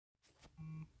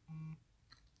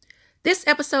This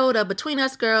episode of Between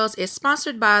Us Girls is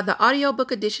sponsored by the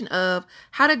audiobook edition of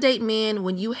How to Date Men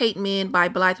When You Hate Men by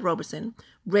Blythe Roberson,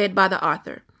 read by the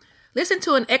author. Listen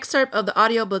to an excerpt of the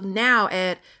audiobook now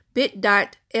at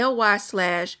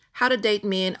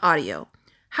bit.ly/howtodatemenaudio.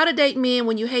 How to Date Men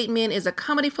When You Hate Men is a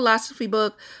comedy philosophy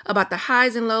book about the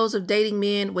highs and lows of dating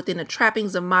men within the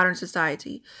trappings of modern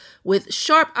society. With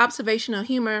sharp observational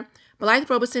humor, Blythe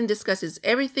Roberson discusses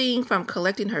everything from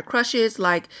collecting her crushes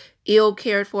like ill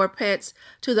cared for pets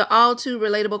to the all too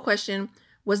relatable question,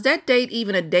 was that date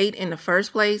even a date in the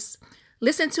first place?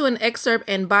 Listen to an excerpt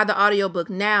and buy the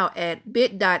audiobook now at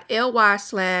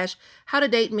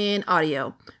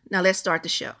bit.ly/howtodatemenaudio. Now let's start the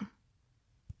show.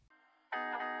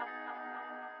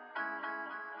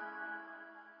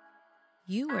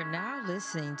 You are now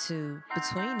listening to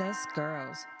Between Us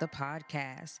Girls, the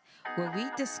podcast, where we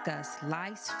discuss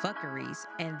life's fuckeries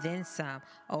and then some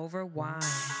over wine.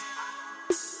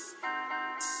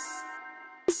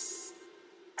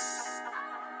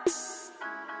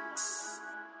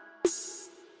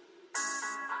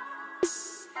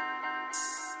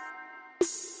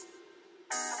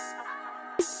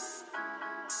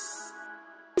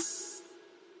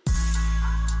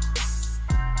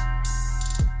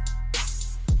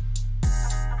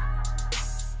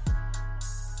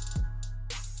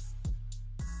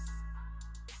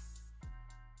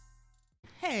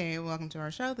 Hey, welcome to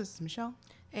our show. This is Michelle.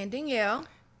 And Danielle.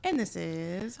 And this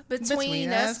is Between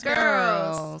Us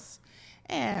Girls.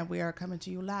 And we are coming to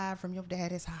you live from your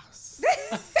daddy's house.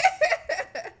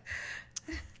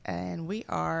 And we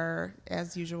are,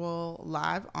 as usual,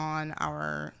 live on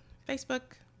our Facebook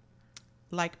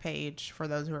like page for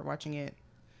those who are watching it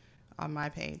on my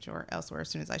page or elsewhere as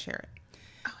soon as I share it.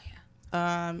 Oh,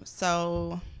 yeah.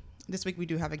 So this week we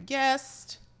do have a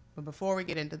guest. But before we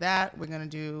get into that, we're going to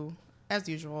do, as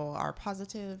usual, our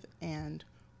positive and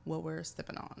what we're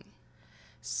sipping on.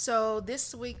 So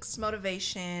this week's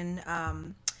motivation,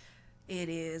 it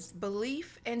is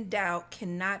belief and doubt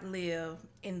cannot live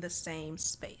in the same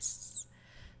space.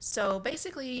 So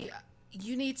basically,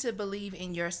 you need to believe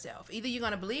in yourself. Either you're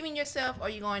going to believe in yourself or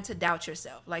you're going to doubt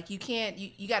yourself. Like you can't,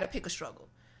 you got to pick a struggle,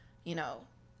 you know.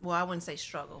 Well, I wouldn't say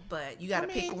struggle, but you got to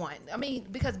pick one. I mean,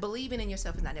 because believing in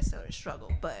yourself is not necessarily a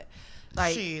struggle, but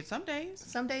like shit, some days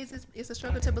it's a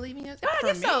struggle to believe in yourself. I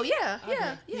guess me, so. Yeah,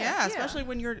 okay. yeah. Especially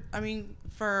when you're. I mean,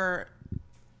 for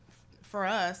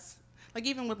us, like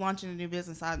even with launching a new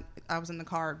business, I was in the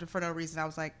car for no reason. I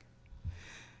was like,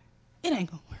 it ain't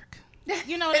gonna work.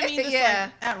 You know what I mean? Just Yeah.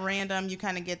 Like at random, you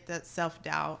kind of get that self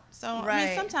doubt. So Right. I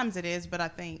mean, sometimes it is, but I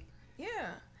think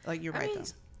Yeah. like you're right though.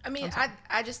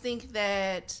 I just think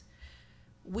that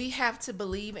we have to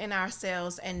believe in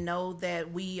ourselves and know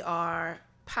that we are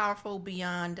powerful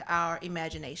beyond our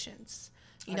imaginations.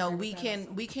 You know, we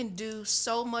can do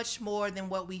so much more than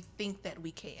what we think that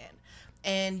we can.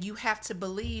 And you have to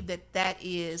believe that that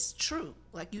is true.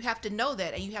 Like you have to know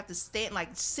that, and you have to stand, like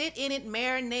sit in it,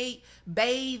 marinate,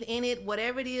 bathe in it,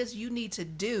 whatever it is you need to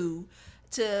do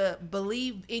to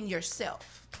believe in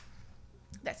yourself.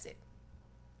 That's it.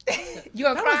 You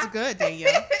gonna That cry? was good,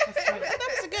 Danielle. That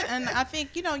was good, and I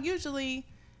think usually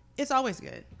it's always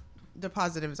good. The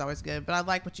positive is always good, but I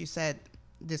like what you said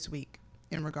this week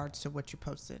in regards to what you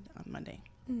posted on Monday.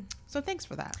 So thanks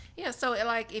for that. Yeah, so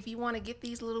like if you want to get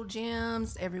these little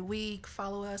gems every week,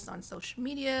 follow us on social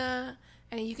media,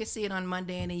 and you can see it on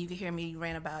Monday, and then you can hear me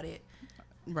rant about it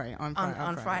Right on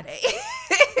Friday.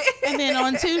 And then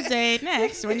on Tuesday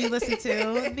next, when you listen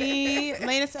to the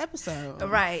latest episode.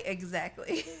 Right,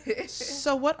 exactly.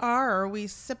 So what are we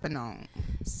sipping on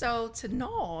So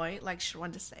tonight, like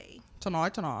Sharonda say,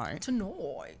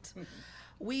 tonight?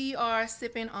 we are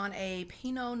sipping on a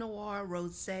Pinot Noir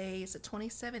Rosé. It's a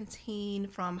 2017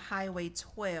 from Highway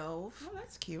 12. Oh,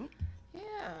 that's cute.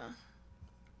 Yeah.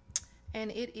 And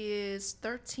it is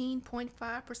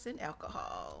 13.5%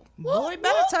 alcohol. Boy,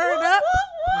 better turn it up.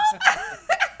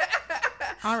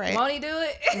 All right. Won't he do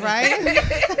it? Right?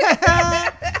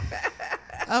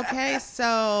 Okay,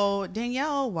 so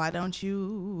Danielle, why don't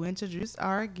you introduce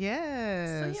our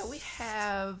guest? So yeah, we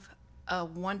have a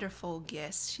wonderful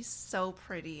guest. She's so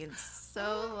pretty and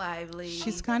so lively.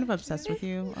 She's kind of obsessed with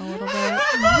you a little bit.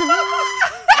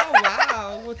 Oh,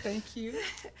 wow. Well, thank you.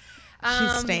 She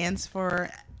stands for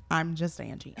I'm Just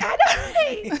Angie. I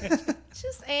know, right?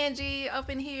 Just Angie up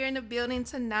in here in the building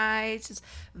tonight. She's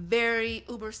very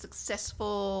uber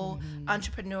successful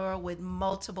entrepreneur with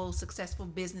multiple successful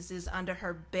businesses under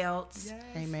her belt. Yes.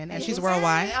 Amen. And she's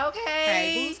worldwide. Okay.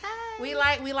 Hey, who's hey? We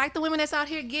like the women that's out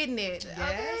here getting it.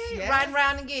 Okay. yes. Riding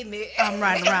around and getting it. I'm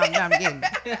riding around and I'm getting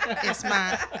it. It's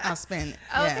mine. I'll spend it.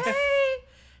 Okay. Yes.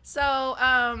 So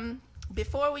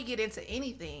Before we get into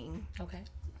anything, Okay.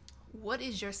 what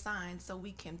is your sign so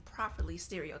we can properly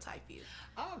stereotype you?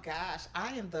 Oh gosh, I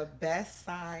am the best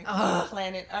sign on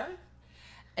planet Earth.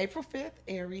 April 5th,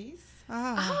 Aries.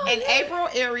 Oh, And April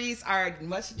Aries are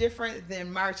much different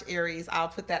than March Aries. I'll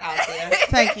put that out there.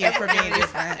 thank you for being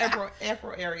different.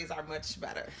 April Aries are much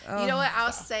better. You know what?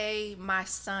 I'll say my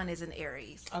son is an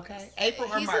Aries. Okay, April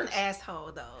or He's March? an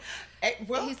asshole though.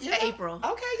 Well, He's yeah. April.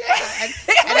 Okay, yeah.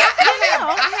 And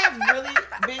I have really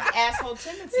big asshole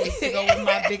tendencies to go with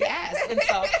my big ass, and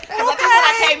so because I think when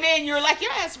I came in, you were like,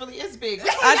 your ass really is big. I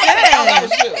Oh, that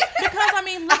was you. Because I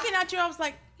mean, looking at you, I was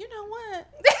like, you know what?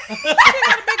 She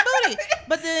got a big booty.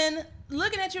 But then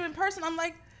looking at you in person, I'm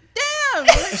like, damn,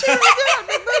 she really got a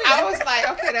big booty. I was like,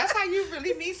 okay, that's how you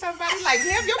really meet somebody. Like,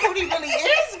 damn, your booty really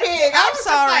is big. I'm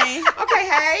sorry. Like, okay,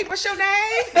 hey, what's your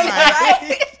name?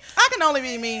 Right. I can only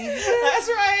be me. That's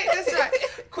right. That's right.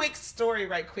 Quick story,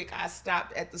 right quick. I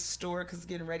stopped at the store because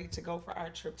getting ready to go for our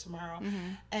trip tomorrow,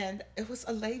 and it was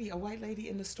a white lady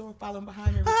in the store following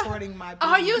behind me, recording my.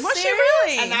 Are you Was she serious?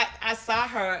 really? And I saw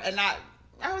her, and I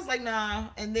was like, nah.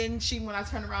 And then when I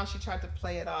turned around, she tried to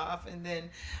play it off. And then,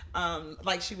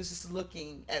 like she was just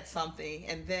looking at something.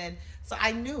 And then, so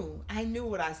I knew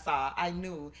what I saw. I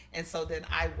knew. And so then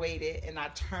I waited and I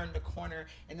turned the corner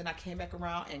and then I came back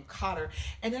around and caught her.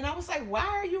 And then I was like, why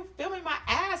are you filming my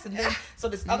ass? And then, so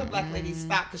this other black lady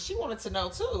stopped because she wanted to know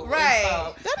too. Right.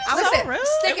 And so, That I is was so at- rude.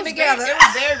 sticking it was together. It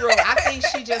was very rude. I think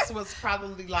she just was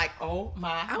probably like, oh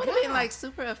my I would have been God. like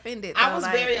super offended. I though, was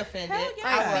like, very offended. Hell yeah.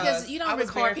 I was. because you I don't was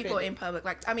record very people offended. in public.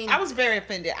 Like, I mean, I was very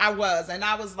offended. I was, and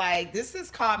I was like, "This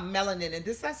is called melanin, and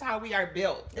that's how we are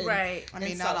built." And, Right. I mean,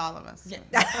 and not so- all of us. Yeah.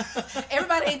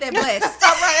 everybody ain't that blessed.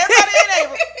 All right, everybody ain't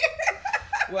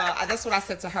able. Well, that's what I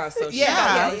said to her. So she,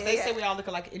 Yeah, they yeah. say we all look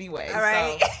alike anyway. All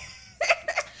right. So.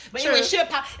 But anyway, True. she and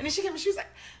then she came and she was like,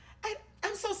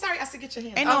 "I'm so sorry." I said, "Get your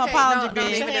hands Ain't off." no apology, don't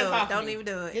bitch. even Get your do hands it. off Don't me. even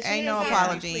do it. Get your Ain't no hands off me,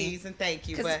 apology. please, and thank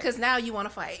you. But Because now you want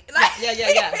to fight.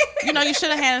 yeah. You know, you should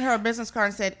have handed her a business card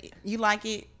and said, you like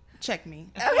it? Check me.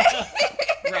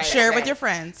 Right, Share it with okay. your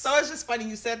friends. So it's just funny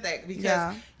you said that because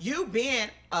Yeah. you being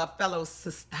a fellow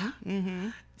sister,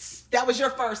 that was your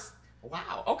first.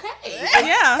 Wow. Okay.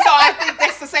 Yeah. So I think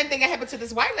that's the same thing that happened to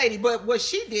this white lady, but what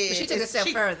she did, She took it a is step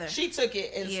further. She took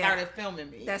it and Yeah. started filming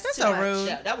me. That's That's too so much. rude.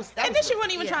 yeah, that was. And then she rude.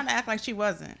 wasn't even Yeah. trying to act like she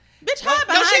wasn't. Bitch, No, hide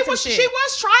behind she some was. shit. She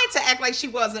was trying to act like she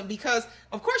wasn't because,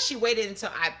 of course, she waited until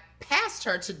I passed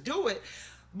her to do it.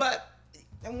 But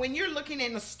when you're looking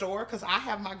in the store, because I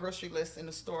have my grocery list in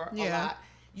the store a Yeah. lot,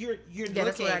 you're Yeah, looking.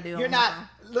 that's what I do You're on my not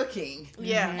phone. looking.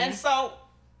 Yeah. And so,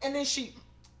 and then she,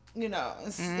 and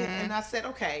I said,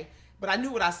 okay, but I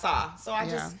knew what I saw, so I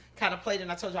just kind of played,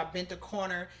 and I told you I bent the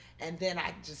corner, and then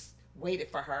I just waited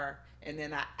for her, and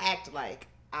then I act like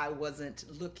I wasn't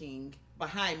looking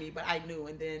behind me, but I knew,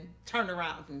 and then turned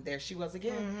around, and there she was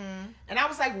again. And I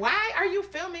was like, why are you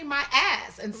filming my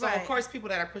ass? And so, Right. of course, people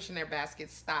that are pushing their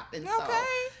baskets stopped, and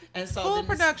so Full then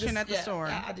production at the store.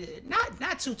 Yeah, I did.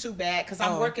 Not too bad, because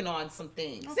I'm Oh. working on some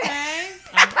things. Okay.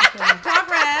 I'm-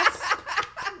 Progress.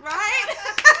 Right?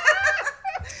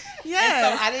 And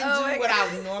Yes. so I didn't Oh my do what God.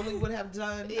 I normally would have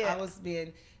done. Yeah. I was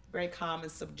being very calm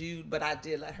and subdued, but I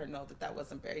did let her know that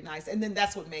wasn't very nice. And then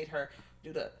that's what made her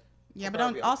do the Yeah, but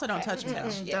proverbial don't touch me, though.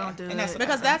 Don't do And that's it. what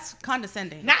Because I- that's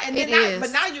condescending. not and then It not, is.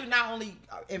 but now you're not only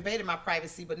invading my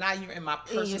privacy, but now you're in my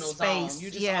In your personal zone. space.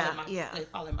 You're just Yeah, all in my yeah.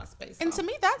 all in my space. And so. to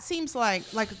me, that seems like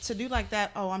to do like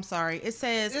that. Oh, I'm sorry. It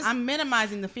says It's- I'm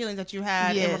minimizing the feelings that you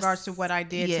had in Yes. regards to what I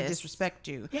did to Yes. disrespect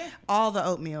you. Yeah. All the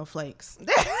oatmeal flakes,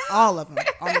 all of them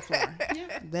on the floor.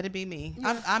 Let it be me.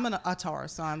 I'm a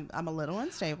Taurus, so I'm a little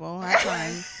unstable at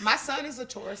times. My son is a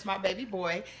Taurus, my baby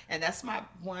boy, and that's my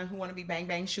one who want to be bang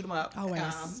bang shoot 'em up. Always.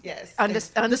 Yes.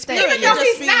 Understand. spirit Even though just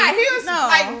he's be- not, he was No.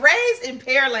 like raised in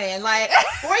Pearland. Like,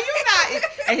 boy, you not.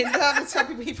 And he loves to tell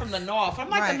people he from the north. I'm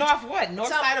like, Right. the north what? North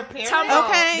side of Pearland? Tomball.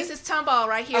 Okay. This is Tomball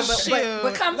right here. Oh, but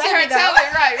shoot. come to Let me her tell though.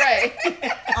 it.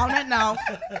 Right. On that note,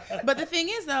 but the thing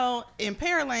is though, in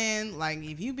Pearland, like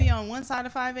if you be on one side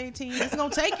of 518, it's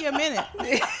gonna take you a minute.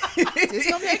 It's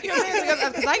gonna take you a minute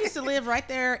because I used to live right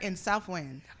there in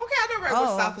Southwind. Okay, I know right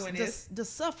where Southwind is. The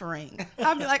suffering.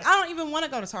 I'd be like, I don't even want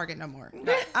to go to Target no more.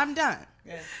 I'm done.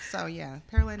 Yeah. So yeah,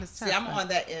 Pearland is tough. See, I'm on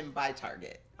that end by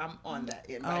Target. I'm on that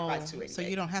end by 288. so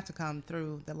you don't have to come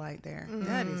through the light there.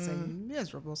 That is a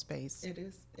miserable space. It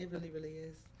is. It really, really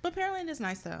is. But Pearland is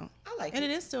nice though. I like And it.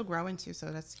 it is still growing too,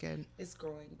 so that's good. It's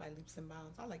growing by leaps and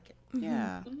bounds. I like it.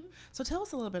 Yeah. So tell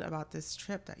us a little bit about this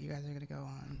trip that you guys are going to go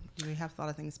on. Do we have a lot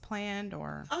of things planned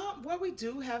or? Well, we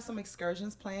do have some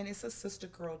excursions planned. It's a sister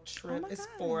girl trip. my It's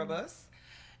God. 4 of us.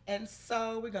 And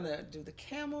so we're gonna do the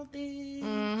camel thing.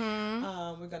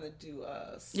 We're gonna do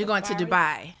You're going to safari.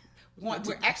 Dubai.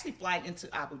 We're actually flying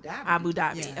into Abu Dhabi. Abu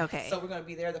Dhabi. Yeah. Okay. So we're going to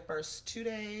be there the first 2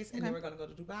 days, and then we're going to go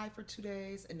to Dubai for 2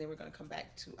 days, and then we're going to come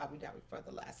back to Abu Dhabi for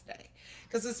the last day.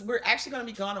 Because we're actually going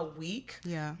to be gone a week.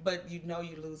 Yeah. But you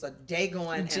lose a day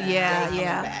going and Yeah, a day coming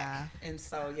yeah. back. And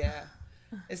so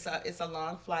it's a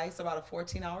long flight. It's about a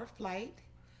 14-hour flight.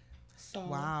 So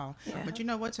Wow. Yeah. But you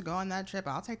know what? To go on that trip,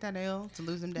 I'll take that L to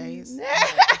lose them days.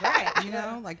 right. You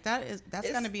know, like that's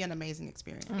It's- going to be an amazing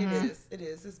experience. It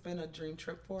is. It's been a dream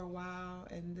trip for a while,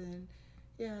 and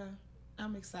then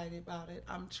I'm excited about it.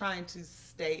 I'm trying to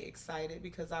stay excited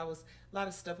because a lot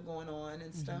of stuff going on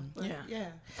and stuff. But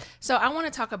Yeah. So I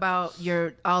want to talk about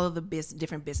all of the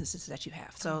different businesses that you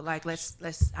have. So like let's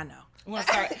I know. We want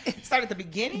to start at the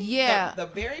beginning. Yeah. The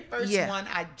very first Yeah. one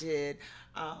I did,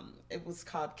 it was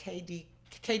called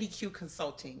KDQ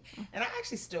Consulting, and I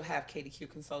actually still have KDQ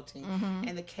Consulting.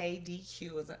 And the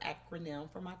KDQ is an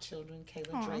acronym for my children,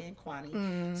 Kayla, Dre, and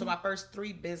Kwani. So my first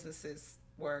 3 businesses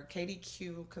were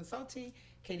KDQ Consulting,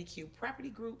 KDQ Property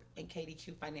Group, and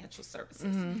KDQ Financial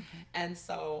Services. And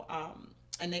so,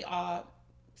 and they all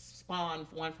spawned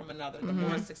one from another. The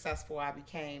more successful I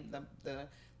became, the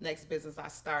next business I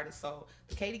started. So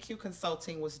the KDQ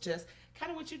Consulting was just kind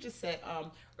of what you just said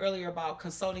earlier about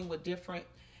consulting with different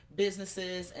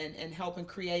businesses and helping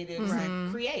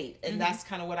creatives create. And that's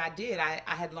kind of what I did. I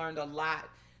had learned a lot.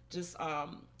 Just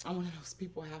I'm one of those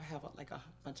people who have like a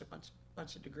bunch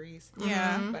of degrees.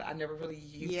 Yeah. But I never really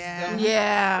used Yeah. them.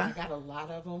 Yeah. But I got a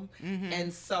lot of them.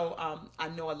 And so I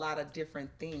know a lot of different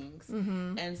things.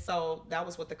 And so that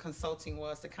was what the consulting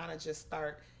was, to kind of just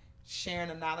start sharing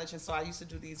the knowledge. And so I used to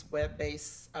do these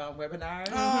web-based webinars.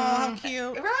 Oh, how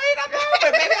cute. Right, I know,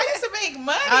 but baby, I used to make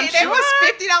money. I'm It was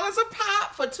sure. $50 a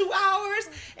pop for 2 hours,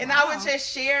 and I would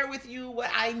just share with you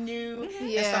what I knew and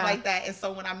Yeah. stuff like that. And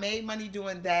so when I made money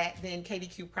doing that, then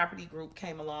KDQ Property Group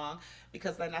came along,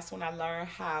 because then that's when I learned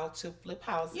how to flip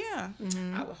houses. Yeah.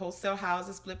 I would wholesale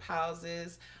houses, flip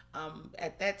houses.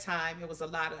 At that time, it was a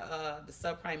lot of the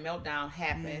subprime meltdown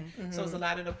happened. So it was a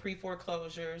lot of the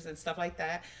pre-foreclosures and stuff like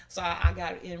that. So I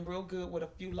got in real good with a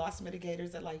few loss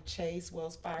mitigators at like Chase,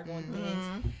 Wells Fargo, and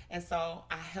things. And so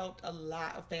I helped a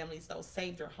lot of families, though,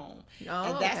 save their home.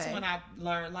 Oh, And that's okay. when I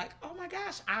learned, like, oh my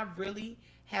gosh, I really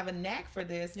have a knack for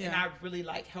this, and Yeah. I really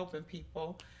like helping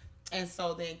people. And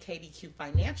so then KDQ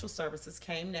Financial Services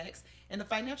came next. And the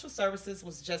financial services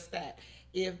was just that.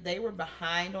 If they were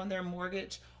behind on their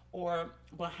mortgage or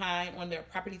behind on their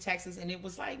property taxes, and it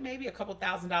was like maybe a couple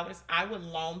 $1,000s, I would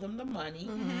loan them the money.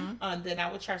 Then I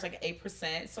would charge like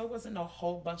 8%. So it wasn't a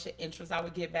whole bunch of interest I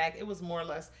would get back. It was more or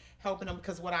less helping them,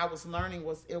 because what I was learning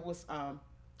was it was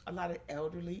a lot of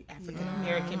elderly African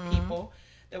American people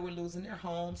that were losing their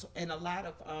homes, and a lot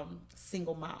of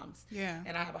single moms. Yeah.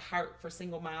 And I have a heart for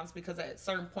single moms, because at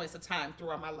certain points of time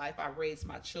throughout my life, I raised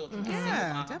my children as single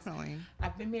Yeah, moms. definitely.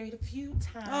 I've been married a few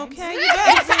times. Okay, you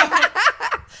guys.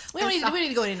 We need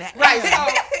to go into that. Right.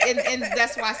 So, and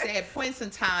that's why I say at points in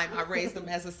time, I raised them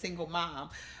as a single mom.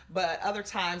 But other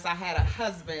times I had a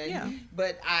husband, Yeah.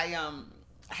 but I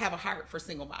have a heart for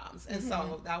single moms. And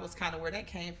so that was kind of where that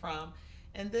came from.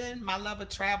 And then my love of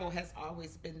travel has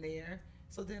always been there.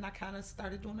 So then I kind of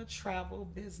started doing a travel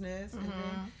business,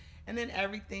 and then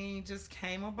everything just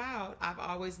came about. I've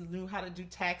always knew how to do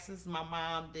taxes. My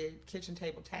mom did kitchen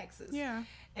table taxes. Yeah.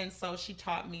 And so she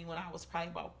taught me when I was probably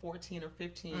about 14 or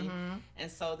 15.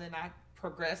 And so then I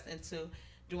progressed into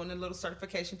doing a little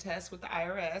certification test with the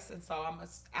IRS. And so I'm a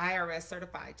IRS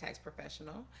certified tax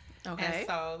professional. Okay. And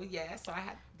so, so I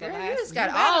had the Girl, last... you just got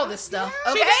all the stuff.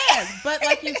 Yeah. Okay. Yes, but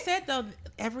like you said though,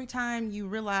 every time you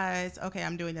realize, okay,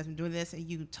 I'm doing this, and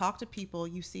you talk to people,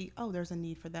 you see, oh, there's a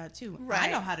need for that too. I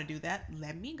Right. know how to do that.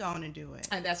 Let me go on and do it.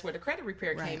 And that's where the credit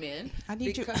repair Right. came in. I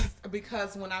need you-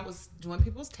 because when I was doing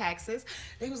people's taxes,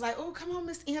 they was like, "Oh, come on,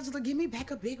 Miss Angela, give me back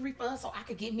a big refund so I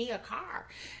could get me a car."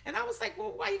 And I was like,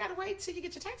 "Well, why you gotta wait till you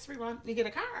get your tax refund to get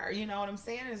a car?" You know what I'm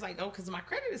saying? It's like, "Oh, because my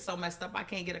credit is so messed up, I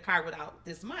can't get a car without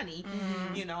this money."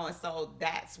 You know, and so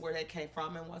that's where that came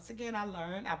from. And once again,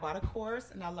 I bought a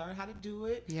course and I learned how to do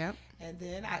it. Yep. And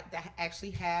then I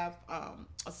actually have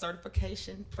a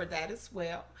certification for that as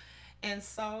well. And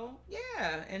so,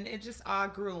 yeah, and it just all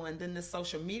grew. And then the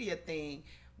social media thing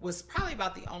was probably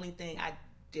about the only thing I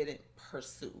didn't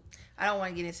pursue. I don't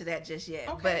want to get into that just yet.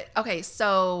 Okay. But okay,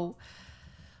 so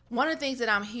one of the things that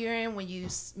I'm hearing when you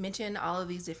mention all of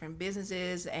these different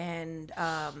businesses and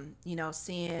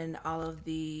seeing all of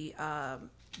the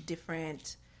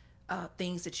different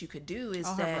things that you could do is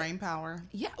her that brain power.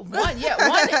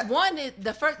 One is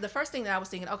the first thing that I was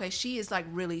thinking, okay, she is like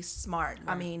really smart.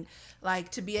 Right. I mean,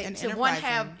 like to be able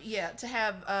to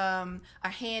have a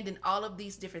hand in all of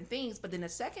these different things. But then the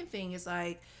second thing is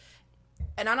like,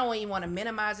 and I don't even want to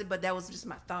minimize it, but that was just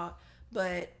my thought.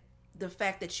 But the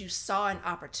fact that you saw an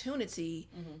opportunity,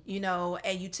 you know,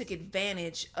 and you took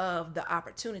advantage of the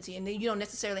opportunity. And then you don't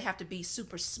necessarily have to be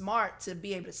super smart to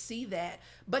be able to see that,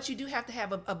 but you do have to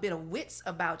have a bit of wits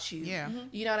about you. Yeah.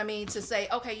 You know what I mean? To say,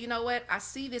 okay, you know what? I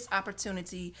see this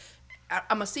opportunity.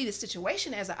 I'm going to see this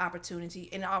situation as an opportunity,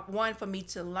 and one, for me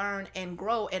to learn and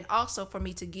grow, and also for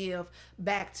me to give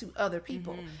back to other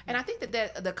people. And I think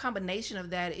that the combination of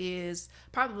that is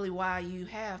probably why you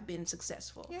have been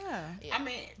successful. Yeah. I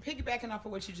mean, piggybacking off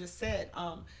of what you just said,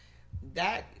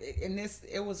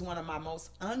 it was one of my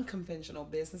most unconventional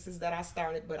businesses that I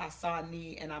started, but I saw a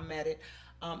need and I met it.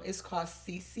 It's called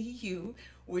CCU,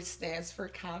 which stands for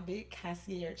Convict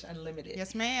Concierge Unlimited.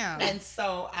 Yes, ma'am. And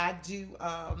so I do,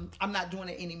 I'm not doing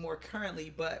it anymore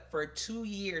currently, but for 2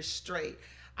 years straight,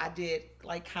 I did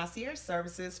like concierge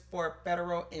services for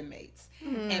federal inmates.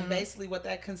 And basically what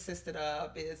that consisted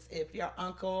of is if your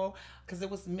uncle, because it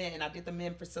was men, I did the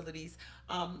men facilities,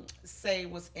 say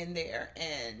was in there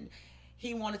and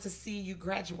he wanted to see you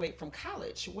graduate from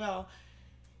college. Well,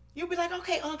 you'll be like,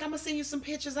 okay, Unc, I'm going to send you some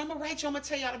pictures. I'm going to write you. I'm going to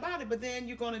tell you all about it. But then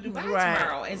you're going to Dubai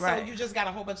tomorrow. And so you just got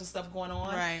a whole bunch of stuff going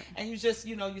on. Right. And you just,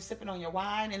 you know, you're sipping on your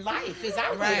wine and life is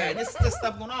out there. And it's this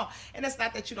stuff going on. And it's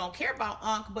not that you don't care about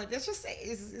Unc, but it's just,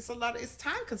 it's a lot of, it's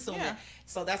time consuming. Yeah.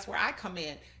 So that's where I come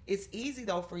in. It's easy,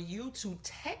 though, for you to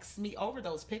text me over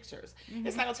those pictures.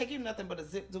 It's not going to take you nothing but a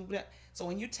zip. So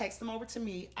when you text them over to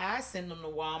me, I send them to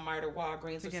Walmart or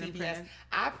Walgreens or CVS.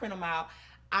 I print them out.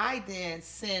 I then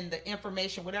send the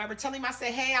information, whatever, tell him I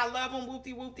say, hey, I love him,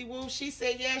 whoopty, whoopty, whoop. She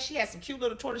said, yeah, she has some cute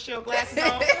little tortoiseshell glasses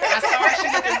on. I saw her, she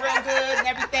looking real good and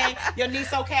everything. Your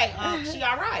niece okay? She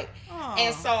all right. Aww.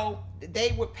 And so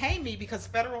they would pay me because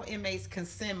federal inmates can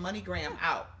send MoneyGram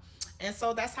out. And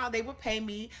so that's how they would pay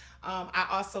me. I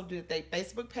also do their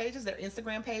Facebook pages, their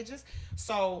Instagram pages.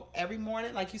 So every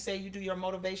morning, like you say, you do your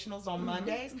motivationals on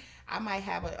Mondays. I might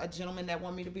have a gentleman that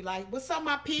want me to be like, what's up,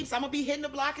 my peeps? I'm going to be hitting the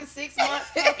block in 6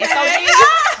 months. And so then you going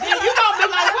to be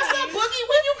like, what's up, Boogie?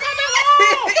 When you coming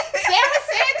home? Sarah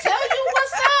said, tell you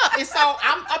what's up. And so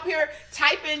I'm up here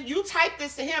typing, you type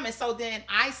this to him. And so then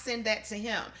I send that to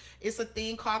him. It's a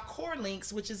thing called Core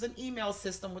Links, which is an email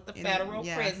system with the federal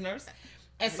prisoners.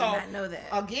 And so, I know that.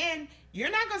 Again,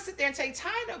 you're not going to sit there and take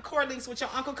time to Core Links with your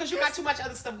uncle because you got too much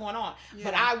other stuff going on. Yeah.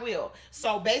 But I will.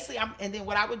 So basically, and then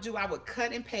what I would do, I would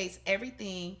cut and paste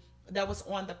everything that was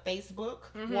on the Facebook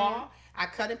wall. I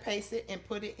cut and paste it and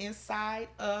put it inside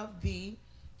of the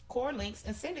Core Links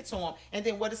and send it to him. And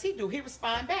then what does he do? He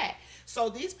respond back. So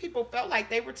these people felt like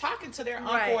they were talking to their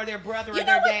uncle or their brother or their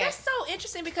dad. That's so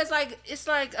interesting because like it's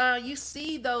like you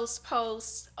see those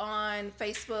posts on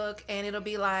Facebook and it'll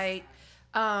be like,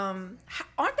 aren't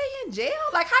they in jail?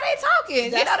 Like, how they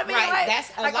talking? That's, you know what I mean? Right. Like,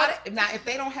 that's a lot. Now, if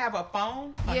they don't have a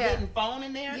phone, a hidden phone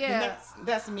in there, then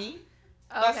that's me.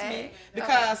 That's me.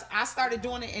 Because I started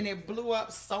doing it and it blew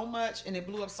up so much and it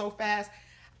blew up so fast.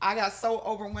 I got so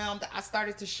overwhelmed that I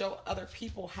started to show other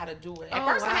people how to do it. At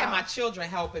first, I had my children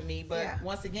helping me, but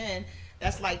once again,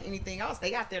 that's like anything else.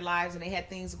 They got their lives and they had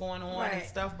things going on and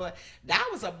stuff. But that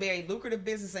was a very lucrative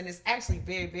business, and it's actually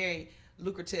very, very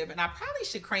lucrative. And I probably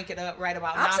should crank it up right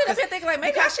about now. I'm sitting up here thinking like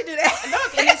maybe I should do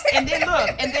that. And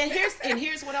then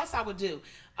here's what else I would do.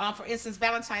 For instance,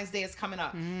 Valentine's Day is coming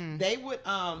up. They would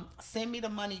send me the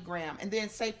MoneyGram, and then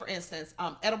say, for instance,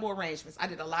 edible arrangements. I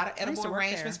did a lot of edible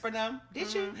arrangements for them.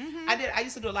 Did you? I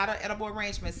used to do a lot of edible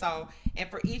arrangements. So, and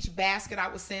for each basket, I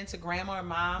would send to grandma or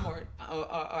mom or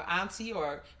auntie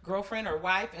or girlfriend or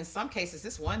wife. In some cases,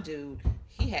 this one dude,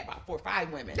 he had about 4 or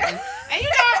 5 women, and you know,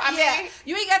 I mean,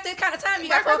 you ain't got that kind of time. You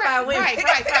got 4 or 5 women, right.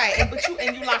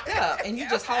 And you locked up, and you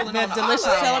just holding on to delicious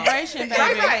celebration,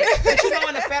 baby. Right. But you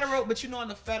know, in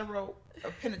the federal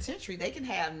penitentiary, they can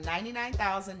have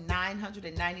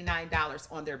 $99,999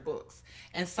 on their books,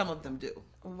 and some of them do.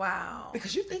 Wow.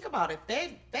 Because you think about it,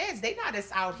 feds, they not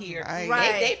just out here.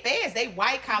 Right. They feds, they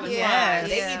white collar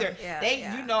crimes.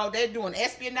 You know, they're doing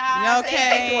espionage.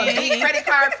 Okay. They doing big credit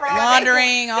card fraud.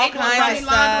 Laundering, all kinds of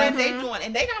stuff. They doing,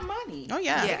 and they got money. Oh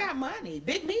yeah. They got money.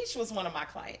 Big Meech was one of my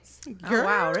clients. Girl. Oh,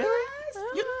 wow, really?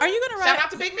 Are you gonna write? Shout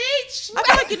out to Big Meech. I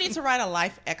feel like you need to write a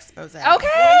life expose. Okay.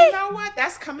 Well, you know what?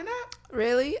 That's coming up.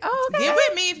 Really? Oh, okay. Get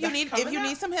with me if you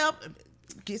need some help.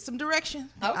 Get some direction.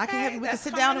 Okay, I can have we can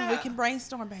sit down and we can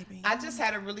brainstorm, baby. I just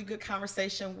had a really good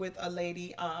conversation with a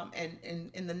lady, and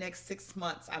in the next 6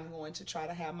 months, I'm going to try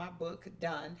to have my book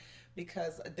done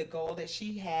because the goal that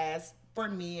she has for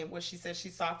me and what she said she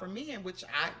saw for me, and which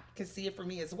I can see it for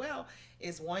me as well,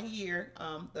 is 1 year,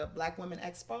 the Black Women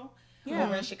Expo.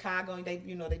 Over in Chicago, and they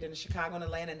did in Chicago and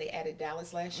Atlanta, and they added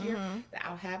Dallas last year. That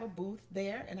I'll have a booth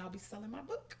there, and I'll be selling my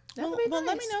book. Well,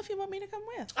 let me know if you want me to come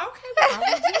with. Okay, well, I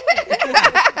will do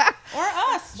it. Or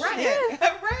us. Right,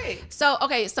 right.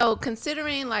 So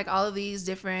considering like all of these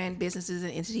different businesses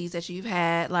and entities that you've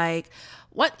had, like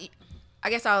what? I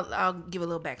guess I'll give a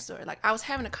little backstory. Like I was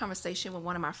having a conversation with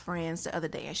one of my friends the other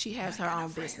day, and she has her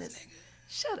own business.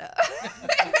 Shut up.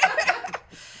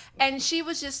 And she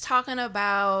was just talking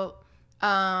about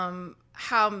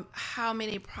how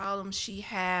many problems she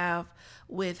have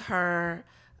with her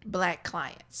Black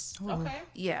clients. Okay.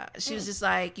 Yeah, she was just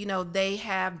like, they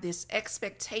have this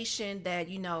expectation that,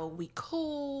 we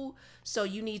cool, so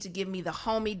you need to give me the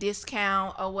homie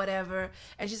discount or whatever.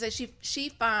 And she said she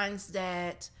finds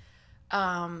that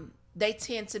they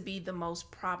tend to be the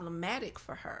most problematic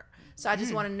for her. So I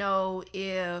just want to know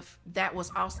if that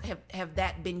was also have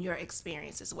that been your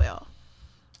experience as well.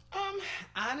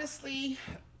 Honestly,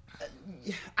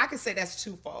 I could say that's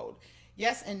twofold.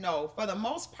 Yes and no. For the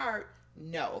most part,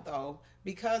 no, though,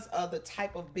 because of the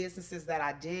type of businesses that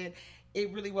I did,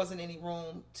 it really wasn't any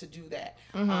room to do that.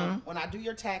 When I do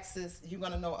your taxes, you're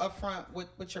going to know upfront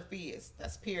what your fee is.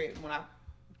 That's period. When I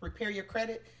prepare your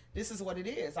credit, this is what it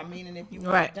is. I mean, and if you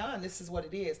want it done, this is what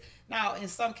it is. Now, in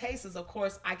some cases, of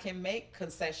course, I can make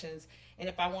concessions. And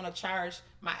if I want to charge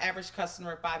my average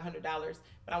customer $500,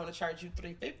 but I want to charge you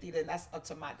 $350, then that's up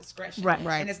to my discretion.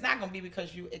 Right. And it's not going to be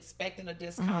because you expecting a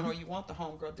discount or you want the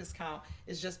homegirl discount.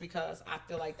 It's just because I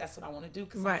feel like that's what I want to do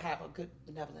because I have a good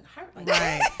benevolent heart. Like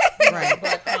Right.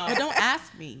 But don't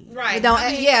ask me. Right. Don't.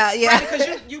 Right,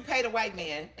 because you pay the white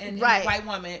man and the white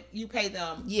woman, you pay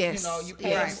them. Yes. You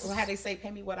pay them, how they say,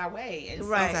 pay me what I weigh. And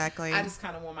so Exactly. I just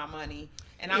kind of want my money,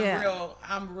 and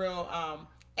I'm real.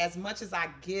 As much as I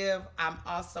give, I'm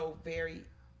also very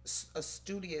a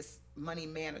studious money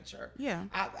manager. Yeah.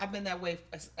 I've been that way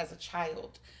as a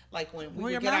child. Like when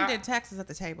we your mom did taxes at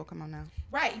the table. Come on now.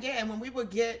 Right. Yeah. And when we would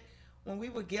get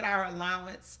our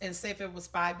allowance, and say if it was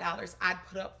 $5, I'd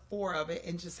put up 4 of it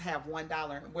and just have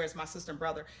 $1. Whereas my sister and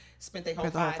brother spent their whole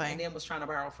 $5 and then was trying to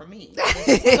borrow from me.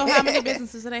 So how many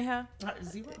businesses do they have?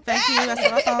 0. Thank you. That's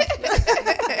what I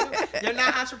thought. They're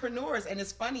not entrepreneurs, and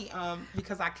it's funny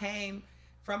because I came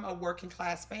from a working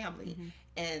class family,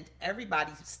 and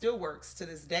everybody still works to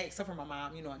this day, except for my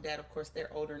mom, and dad. Of course,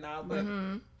 they're older now, but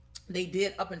they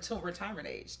did up until retirement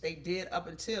age. They did up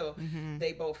until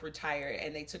they both retired,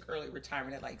 and they took early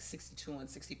retirement at like 62 and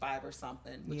 65 or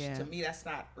something, which to me, that's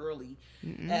not early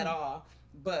at all.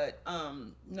 But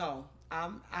no,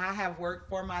 I have worked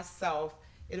for myself.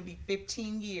 It'll be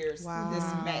 15 years this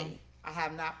May. I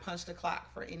have not punched a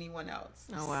clock for anyone else.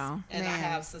 Oh, wow. And I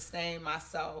have sustained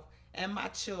myself and my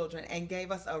children and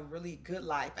gave us a really good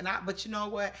life. But you know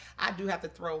what? I do have to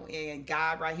throw in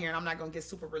God right here, and I'm not going to get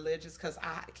super religious because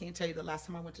I can't tell you the last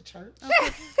time I went to church.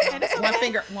 Okay.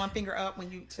 One finger up when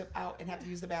you tip out and have to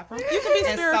use the bathroom. You can be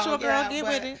spiritual, girl. Get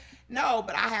with it. No,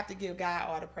 but I have to give God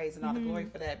all the praise and all the glory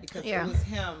for that, because it was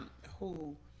Him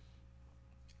who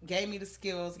gave me the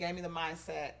skills, gave me the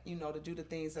mindset, to do the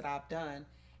things that I've done.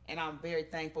 And I'm very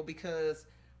thankful, because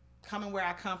coming where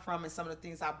I come from and some of the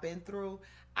things I've been through,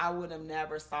 I would have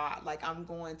never thought, like, I'm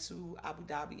going to Abu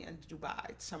Dhabi and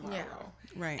Dubai tomorrow.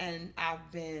 Yeah. Right. And I've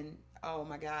been, oh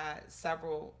my God,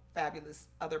 several fabulous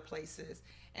other places.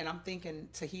 And I'm thinking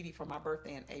Tahiti for my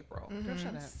birthday in April.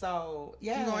 So,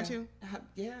 yeah. You going to?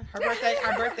 Yeah.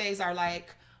 Our birthdays are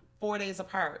like 4 days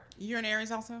apart. You're in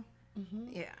Aries also?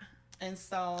 Yeah. And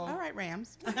so. All right,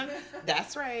 Rams.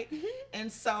 That's right. And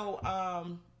so,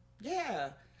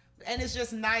 yeah. And it's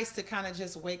just nice to kind of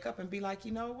just wake up and be like,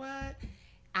 you know what?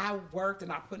 I worked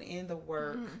and I put in the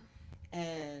work,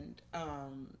 and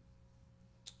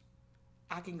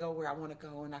I can go where I want to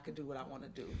go, and I can do what I want to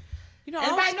do. And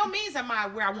by no means am I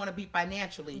where I want to be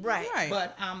financially. Right.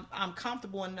 But I'm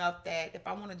comfortable enough that if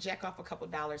I want to jack off a couple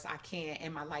dollars, I can,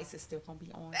 and my lights is still going to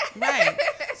be on. Right.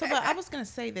 So, but I was going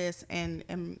to say this,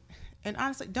 and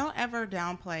honestly, don't ever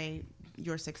downplay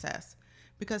your success.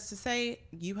 Because to say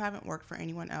you haven't worked for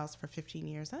anyone else for 15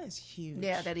 years, that is huge.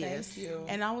 Yeah, that is. Thank you.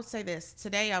 And I will say this.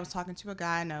 Today I was talking to a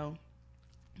guy I know.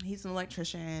 He's an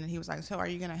electrician. And he was like, so are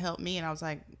you going to help me? And I was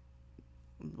like,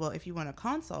 well, if you want to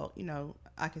consult,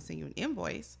 I can send you an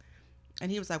invoice.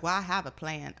 And he was like, well, I have a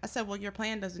plan. I said, well, your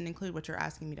plan doesn't include what you're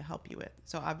asking me to help you with.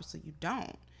 So obviously you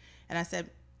don't. And I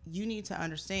said, you need to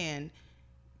understand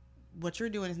what you're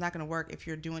doing is not going to work if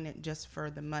you're doing it just for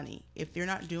the money. If you're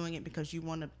not doing it because you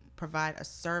want to provide a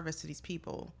service to these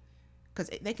people, because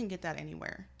they can get that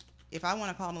anywhere. if I want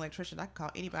to call an electrician, I can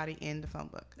call anybody in the phone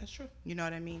book. That's true. You know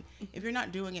what I mean? If you're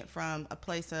not doing it from a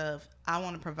place of, I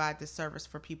want to provide this service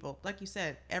for people, like you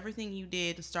said, everything you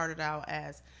did started out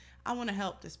as, I want to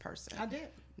help this person. I did.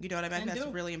 You know what I mean? And That's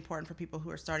do. really important for people who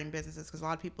are starting businesses, because a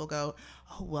lot of people go,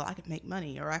 oh, well, I could make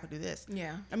money, or I could do this.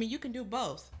 Yeah. I mean, you can do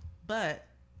both, but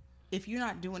if you're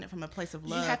not doing it from a place of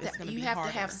love, it's going to be you have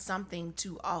harder. to have something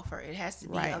to offer. It has to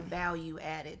be Right. a value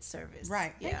added service.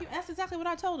 Right. Yeah. Thank you. That's exactly what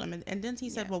I told him. And then he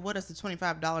said, Yeah. well, what does the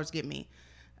 $25 get me?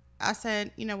 I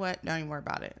said, you know what? Don't even worry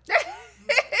about it.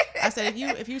 I said,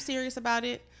 if you're serious about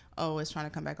it, oh, it's trying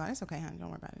to come back on. It's okay, honey. Don't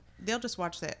worry about it. They'll just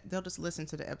watch that. They'll just listen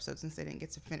to the episodes since they didn't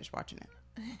get to finish watching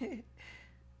it.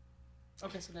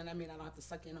 Okay, so then I mean I don't have to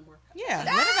suck in no more. Yeah.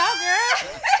 Let it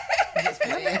out, I'm just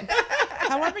playing. girl.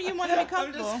 However you want to be I'm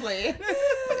comfortable. just playing.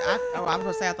 I was going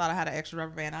to say I thought I had an extra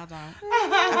rubber band. I don't.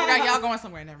 I forgot y'all going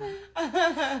somewhere. Never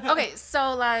mind. Okay,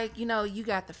 so like, you know, you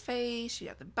got the face, you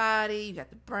got the body, you got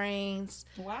the brains.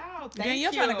 Wow, thank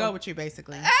Danielle's you. trying to go with you,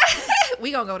 basically.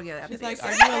 We gonna go together after She's this.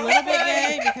 like, are you a little bit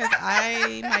gay? Because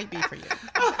I might be for you.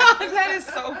 That is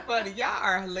so funny. Y'all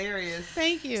are hilarious.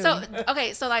 Thank you. So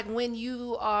okay, so like when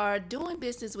you are doing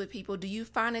business with people, do you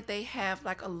find that they have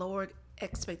like a lower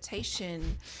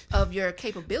expectation of your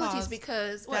capabilities? Pause.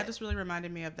 Because that what? just really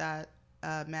reminded me of that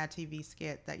Mad TV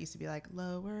skit that used to be like,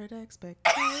 lowered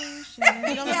expectations.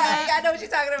 You know yeah, I know what you're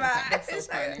talking about. That's so It's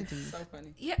like- funny. So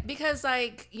funny. Yeah, because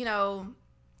like, you know,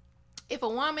 if a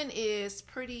woman is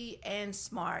pretty and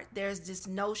smart, there's this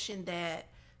notion that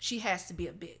she has to be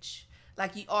a bitch.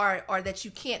 Like you are, or that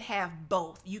you can't have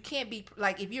both. You can't be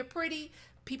like, if you're pretty,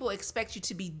 people expect you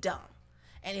to be dumb.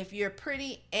 And if you're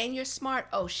pretty and you're smart,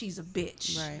 oh, she's a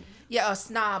bitch. Right. Yeah, a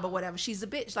snob or whatever. She's a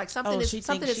bitch. Like something Oh, is she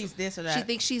something thinks is she's this or that. She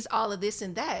thinks she's all of this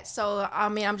and that. So I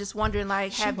mean, I'm just wondering,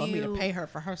 like, She have want you me to pay her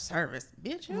for her service,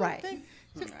 bitch? You don't Right. think-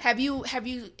 Have you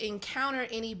encountered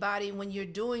anybody when you're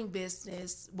doing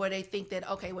business where they think that,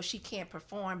 okay, well, she can't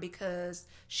perform because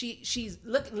she's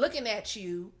looking at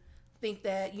you, think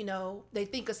that, you know, they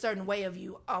think a certain way of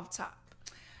you off top?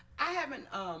 I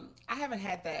haven't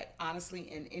had that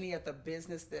honestly in any of the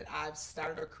business that I've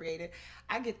started or created.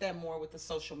 I get that more with the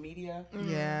social media.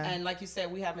 Yeah. And like you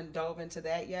said, we haven't dove into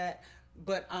that yet.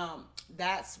 But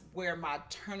that's where my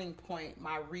turning point,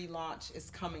 my relaunch is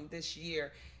coming this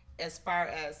year, as far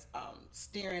as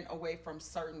steering away from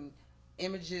certain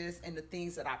images and the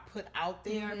things that I put out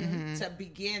there to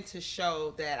begin to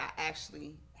show that I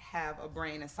actually have a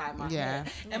brain inside my Yeah.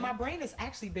 head. And my brain is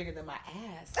actually bigger than my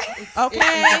ass. It's- Okay.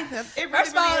 It really,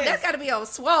 First of all, really that's is. got to be on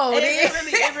swole. It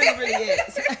really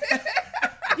is.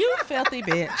 You filthy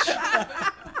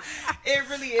bitch. It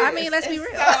really is. I mean, let's be And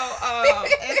real.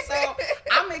 So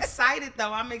I'm excited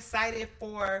though. I'm excited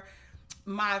for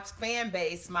my fan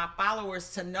base, my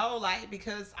followers to know, like,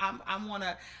 because I'm one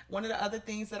of the other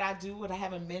things that I do, what I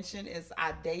haven't mentioned, is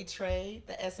I day trade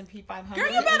the S&P 500.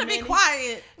 Girl, you better be Many.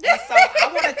 quiet. And so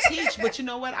I want to teach, but you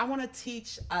know what? I want to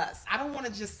teach us. I don't want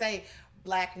to just say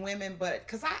Black women, but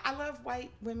because I love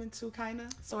white women too, kind of,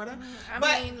 sort of.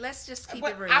 I mean, let's just keep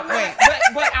it real.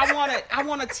 I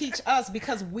want to teach us,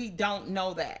 because we don't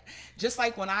know that. Just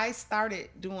like when I started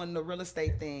doing the real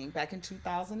estate thing back in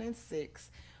 2006,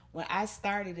 when I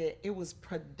started it, it was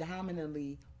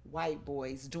predominantly white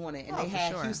boys doing it, and they for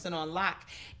had sure. Houston on lock,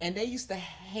 and they used to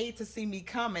hate to see me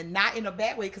come, and not in a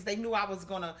bad way, because they knew I was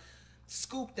gonna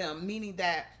scoop them, meaning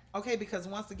that, okay, because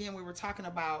once again we were talking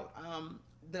about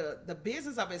the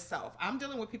business of itself. I'm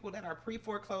dealing with people that are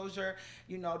pre-foreclosure,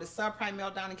 you know, the subprime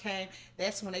meltdown came.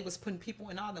 That's when they was putting people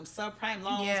in all them subprime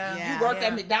loans. Yeah. You worked Yeah.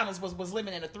 at McDonald's, was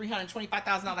living in a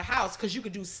 $325,000 house because you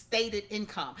could do stated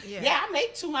income. Yeah. Yeah, I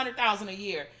make $200,000 a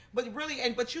year. But really,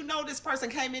 but you know, this person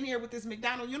came in here with this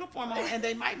McDonald's uniform on, and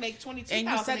they might make $22,000 And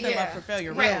you set a them year. up for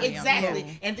failure. Right, really. exactly.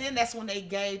 Yeah. And then that's when they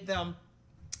gave them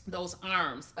those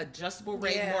ARMs, adjustable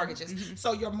rate Yeah. mortgages.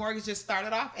 So your mortgages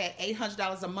started off at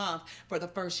 $800 a month for the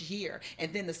first year,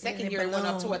 and then the second it year it went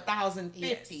up to ballooned.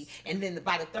 $1,050, Yes. and then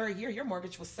by the third year your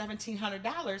mortgage was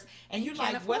 $1,700, and you're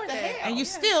can't like, what afford the that. hell? And you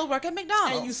still work at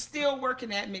McDonald's. And you still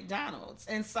working at McDonald's.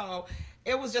 And so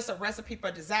it was just a recipe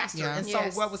for disaster. Yeah. And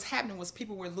Yes. so what was happening was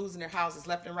people were losing their houses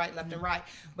left and right, left and right.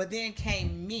 But then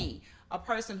came me, a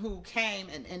person who came,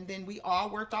 and then we all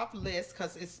worked off lists,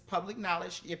 because it's public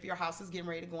knowledge if your house is getting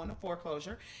ready to go into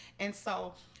foreclosure. And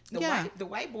so the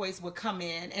white boys would come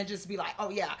in and just be like, oh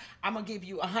yeah, I'm gonna give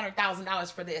you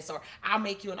 $100,000 for this, or I'll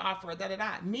make you an offer, da da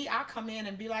da. Me, I'll come in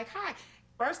and be like, hi.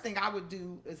 First thing I would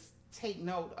do is take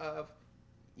note of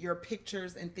your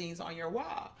pictures and things on your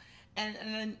wall. And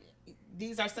then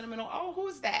these are sentimental. Oh,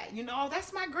 who's that? You know,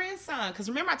 that's my grandson. Because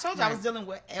remember, I told you I was dealing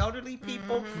with elderly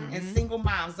people and single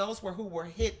moms. Those were who were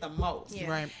hit the most. Yeah.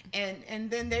 Right.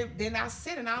 And then I'll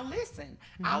sit and I'll listen.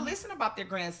 I'll listen about their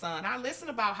grandson. I'll listen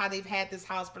about how they've had this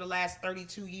house for the last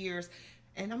 32 years.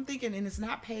 And I'm thinking, and it's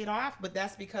not paid off, but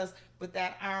that's because with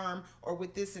that arm or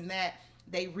with this and that,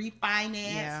 they refinance.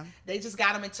 Yeah. They just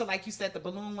got them into, like you said, the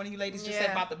balloon. One of you ladies just said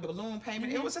Yeah. about the balloon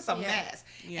payment. It was just a mess.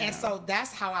 Yeah. And so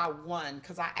that's how I won,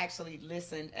 because I actually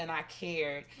listened and I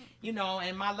cared, you know.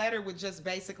 And my letter would just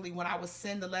basically, when I would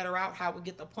send the letter out, how I would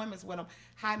get the appointments with them.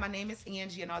 Hi, my name is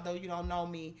Angie, and although you don't know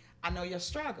me, I know your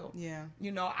struggle. Yeah.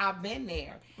 You know, I've been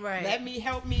there. Right. Let me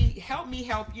help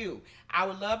you. I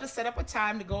would love to set up a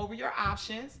time to go over your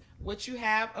options, what you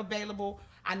have available.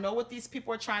 I know what these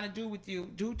people are trying to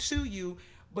do to you,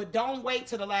 but don't wait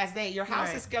till the last day. Your house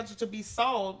Right. is scheduled to be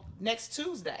sold next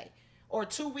Tuesday. Or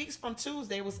 2 weeks from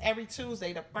Tuesday. It was every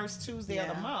Tuesday, the first Tuesday of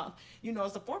the Yeah. month. You know,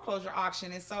 it's a foreclosure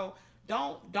auction. And so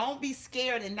don't be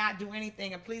scared and not do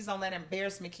anything. And please don't let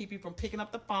embarrassment keep you from picking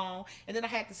up the phone. And then I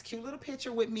had this cute little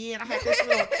picture with me, and I had this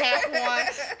little cap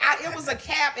on. It was a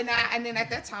cap, and then at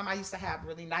that time I used to have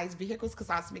really nice vehicles because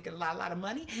I was making a lot of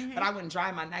money. But I wouldn't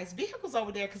drive my nice vehicles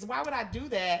over there, because why would I do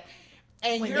that?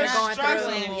 And When you're you're going through,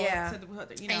 struggling. yeah.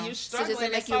 And you're So struggling. does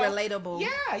it make and you relatable?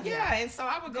 Yeah. And so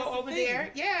I would go That's the over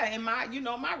thing. there, in my,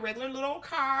 my regular little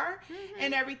car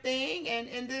and everything,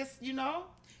 and this, You know,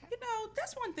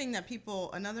 that's one thing that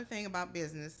another thing about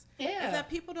business Yeah. is that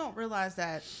people don't realize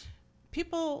that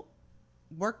people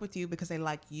work with you because they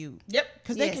like you. Yep.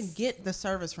 Because they Yes. can get the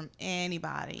service from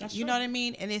anybody. That's You true. know what I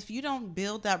mean? And if you don't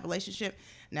build that relationship,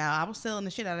 now I was selling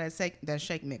the shit out of that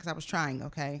shake mix. I was trying,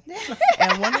 okay?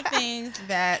 And one of the things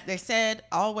that they said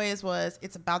always was,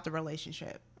 it's about the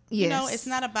relationship. You know, Yes. it's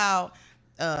not about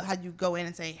how you go in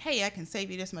and say, hey, I can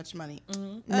save you this much money.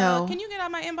 No. Can you get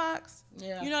out my inbox?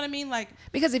 Yeah. You know what I mean? Like,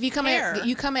 Because if you come Care.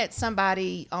 at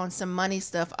somebody on some money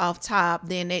stuff off top,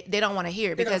 then they don't want to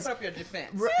hear it, They're gonna because put up your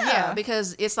defense. yeah,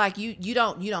 because it's like you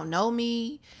don't know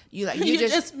me. You like you you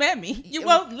just met me. You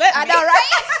won't let me. I know,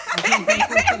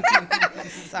 right?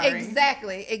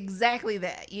 Sorry. Exactly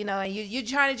that. You know, and you're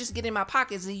trying to just get in my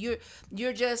pockets, and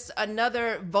you're just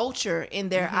another vulture in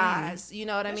their eyes. You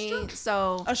know what I mean?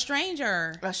 So A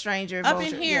stranger a stranger up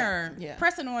vulture. in here Yeah.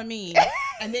 pressing on me.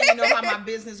 And then you know how my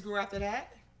business grew after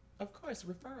that? Of course,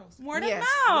 referrals. Word Yes.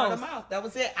 of mouth. Word of mouth. That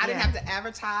was it. I didn't Yeah. have to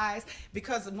advertise,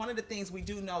 because one of the things we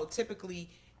do know, typically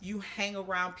you hang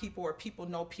around people, or people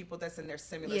know people that's in their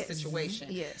similar Yes. situation.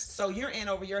 Yes. So you're in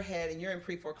over your head, and you're in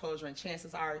pre-foreclosure, and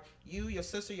chances are you, your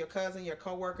sister, your cousin, your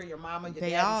coworker, your mama, your They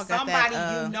dad, all got somebody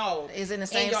that, you know is in the in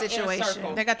same your inner situation.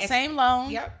 circle. They got the And- same loan.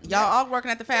 Yep. Y'all Yep. all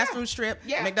working at the fast Yeah. food strip.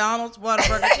 Yeah. McDonald's,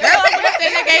 Whataburger. They're all the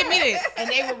thing that gave me this.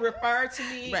 And they would refer to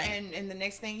me, Right. and the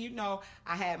next thing you know,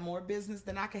 I had more business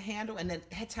than I could handle. And then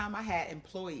that time I had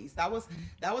employees. That was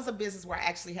a business where I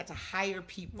actually had to hire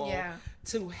people Yeah.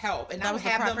 to help. And That I was would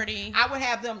the have property? them. I would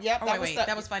have them. Yep. Oh, wait.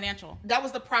 That was financial. That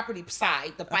was the property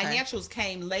side. The Okay. financials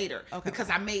came later, Okay. because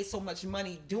I made so much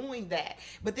money doing that.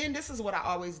 But then this is what I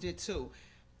always did too,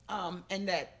 and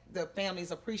that the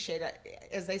families appreciate it.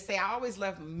 As they say, I always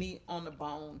left meat on the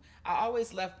bone. I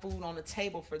always left food on the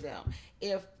table for them.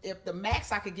 If the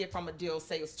max I could get from a deal,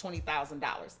 say, was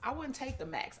 $20,000, I wouldn't take the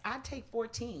max. I'd take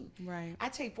 14. Right.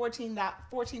 I'd take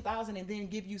 14,000 and then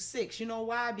give you 6. You know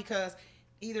why? Because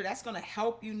either that's going to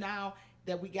help you now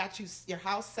that we got your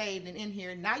house saved and in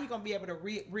here. Now you're going to be able to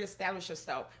reestablish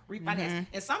yourself, refinance.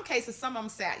 In some cases, some of them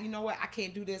said, you know what, I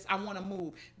can't do this. I want to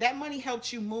move. That money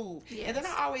helps you move. Yes. And then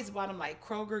I always bought them like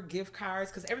Kroger gift cards,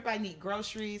 because everybody need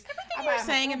groceries. I you're buy them a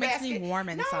saying, fruit it makes me basket. warm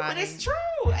No, inside. but it's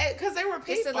true, because they were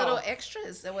people. It's the little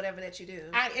extras or whatever that you do.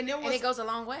 And it goes a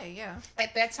long way, yeah.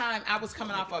 at that time I was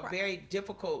coming off a very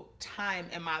difficult time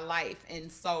in my life,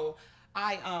 and so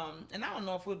I and I don't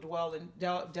know if we'll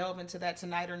delve into that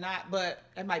tonight or not, but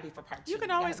it might be for part 2. You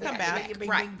can always come back.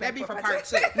 Right, that'd be for part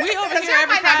 2. We over 'Cause here y'all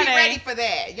every might not be Friday. ready for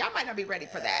that. Y'all might not be ready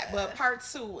for that, but part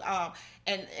 2,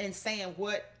 and saying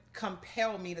what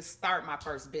compelled me to start my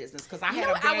first business, because I You had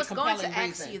know, a very I was going compelling to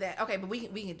reason. ask you that. Okay, but we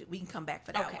can come back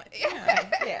for that one.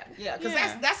 Yeah, because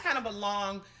Yeah. that's kind of a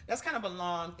long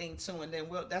thing too, and then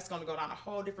that's going to go down a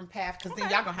whole different path, because then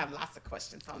y'all gonna have lots of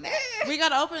questions on that. We got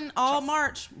to open all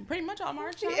March, pretty much all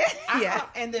March. Huh? Yeah.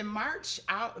 And then March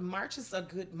is a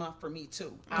good month for me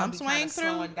too. Come be swing kinda through.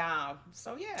 slowing down.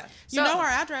 So yeah. You So- know our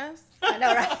address. I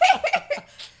know, right?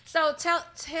 So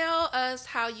tell us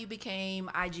how you became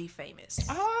IG famous.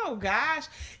 Oh gosh,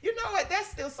 you know what? That's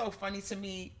still so funny to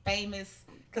me. Famous.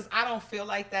 Because I don't feel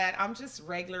like that. I'm just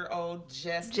regular old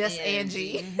Just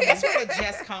Angie. That's where the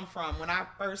Just come from. When I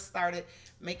first started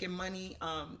making money,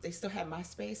 they still had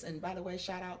MySpace. And by the way,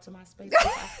 shout out to MySpace.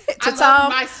 I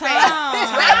love MySpace.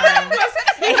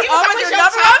 And he was always your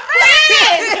top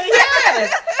friend.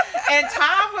 Yes. And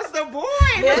Tom was the boy.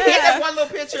 Yeah. He had that one little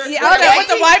picture. With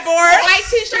the whiteboard. White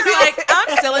t-shirt. Like,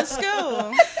 I'm still in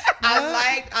school.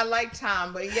 I like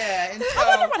Tom, but yeah. And so, I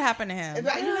wonder what happened to him. he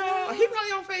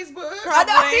probably on Facebook.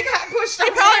 Probably. He got pushed. He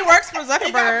probably works for Zuckerberg.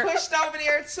 He got pushed over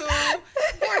there too.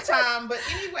 Poor Tom. But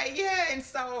anyway, yeah. And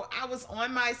so I was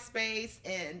on MySpace,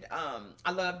 and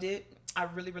I loved it. I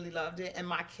really, really loved it. And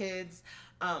my kids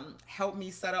helped me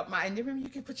set up and then remember you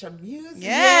can put your music.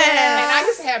 Yes. And I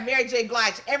used to have Mary J.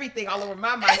 Blige everything all over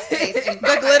my MySpace. And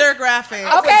The glitter graphic.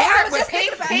 Okay,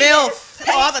 pink MILF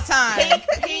all the time.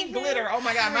 Pink glitter. Oh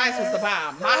my God, mine was the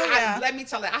bomb. Let me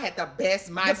tell you, I had the best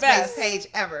MySpace best page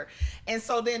ever. And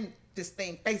so then this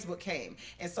thing, Facebook came.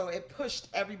 And so it pushed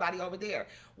everybody over there.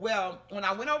 Well, when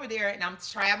I went over there and I'm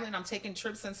traveling, I'm taking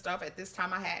trips and stuff. At this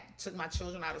time, I took my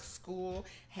children out of school,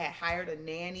 had hired a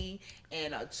nanny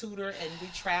and a tutor, and we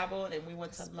traveled and we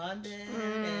went to London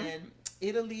and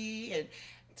Italy and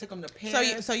took them to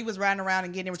Paris. So you was riding around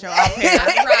and getting with your au pair.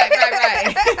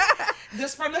 Right.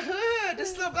 Just from the hood.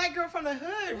 This little black girl from the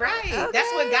hood. Right. Okay.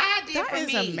 That's what God did for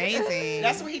me. That is amazing.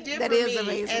 That's what he did That for me. is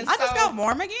amazing. And I just so- got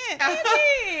warm again.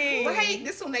 Right.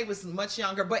 This one they was much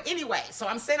younger. But anyway, so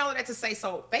I'm saying all of that to say,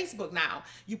 so Facebook now,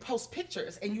 you post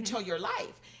pictures and you tell your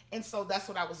life. And so that's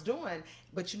what I was doing.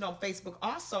 But Facebook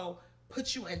also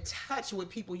puts you in touch with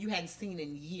people you hadn't seen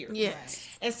in years. Yes.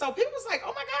 And so people was like,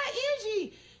 oh my God,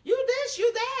 Angie, you this,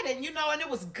 you that. And and it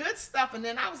was good stuff. And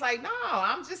then I was like, no,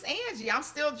 I'm just Angie. I'm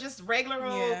still just regular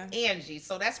old Angie.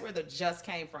 So that's where the just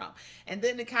came from. And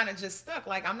then it kind of just stuck.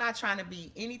 Like, I'm not trying to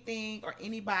be anything or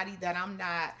anybody that I'm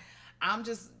not. I'm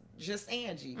just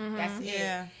Angie. That's it.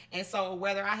 Yeah. And so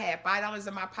whether I had $5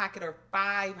 in my pocket or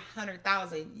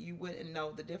 500,000, you wouldn't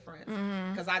know the difference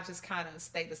because I just kind of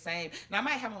stay the same. Now I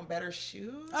might have on better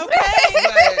shoes. Okay.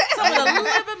 But, So with a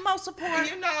little bit more support.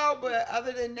 but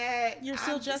other than that, You're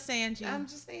still just Angie. I'm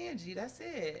just Angie. That's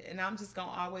it. And I'm just gonna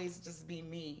always just be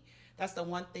me. That's the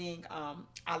one thing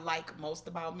I like most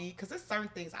about me because there's certain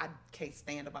things I can't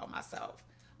stand about myself.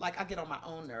 Like, I get on my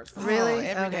own nerves. Really?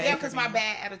 every day. Yeah, because my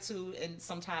bad attitude, and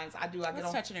sometimes I get Let's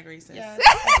on. touch and agree, sis. Yeah,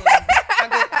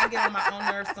 I get on my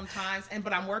own nerves sometimes,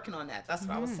 but I'm working on that. That's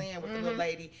what I was saying with the little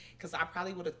lady, because I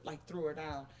probably would have threw her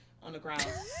down on the ground.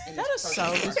 That is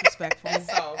so disrespectful. And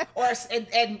so, or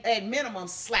at minimum,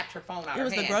 slapped her phone out. It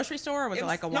was the grocery store, or was it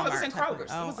like a Walmart? No, it was in type of-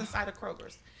 Kroger's. Oh. It was inside of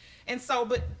Kroger's. And so,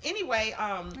 but anyway,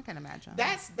 I can imagine.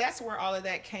 that's where all of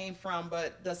that came from.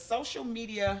 But the social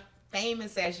media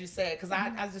famous, as you said, because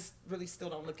I just really still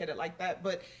don't look at it like that.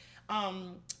 But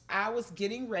I was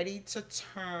getting ready to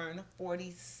turn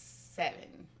 47.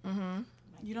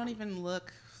 You don't even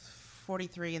look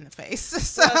 43 in the face.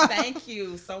 So. Well, thank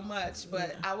you so much.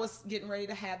 But I was getting ready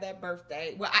to have that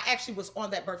birthday. Well, I actually was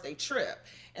on that birthday trip,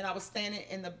 and I was standing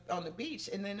on the beach,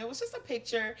 and then there was just a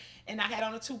picture, and I had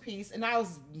on a two-piece, and I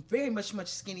was very much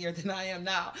skinnier than I am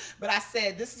now. But I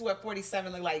said, this is what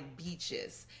 47 look like,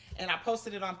 beaches. And I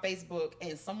posted it on Facebook,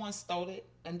 and someone stole it.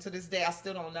 And to this day, I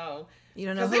still don't know. You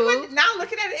don't know who? Now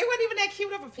looking at it, it wasn't even that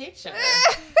cute of a picture.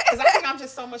 Because I think I'm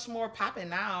just so much more popping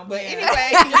now. But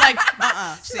anyway, You're like,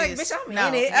 She's like, bitch, I'm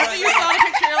in it. After you saw the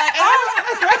picture, you're like,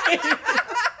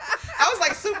 I was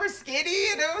like super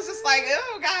skinny, and it was just like,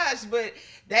 oh gosh. But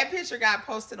that picture got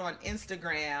posted on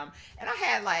Instagram, and I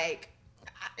had like,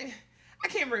 I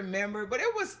can't remember, but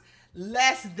it was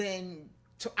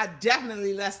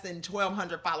definitely less than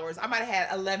 1,200 followers. I might have had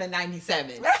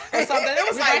 1,197 or something. It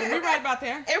was like we're right about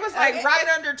there. It was like right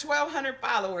under 1,200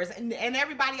 followers, and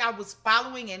everybody I was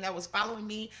following and that was following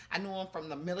me, I knew them from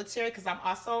the military because I'm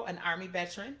also an Army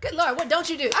veteran. Good Lord, what don't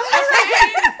you do?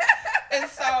 And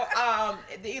so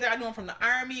either I knew him from the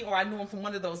Army or I knew him from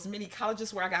one of those mini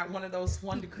colleges where I got one of those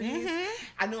 1 degrees.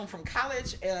 I knew him from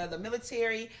college, the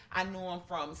military. I knew him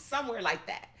from somewhere like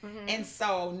that. And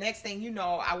so next thing you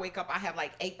know, I wake up, I have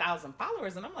like 8,000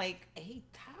 followers, and I'm like,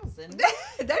 8,000?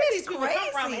 That is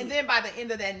crazy. And then by the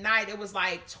end of that night, it was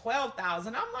like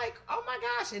 12,000. I'm like, oh my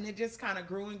gosh. And it just kind of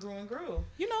grew and grew and grew.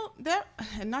 You know, that,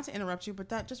 and not to interrupt you, but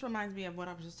that just reminds me of what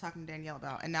I was just talking to Danielle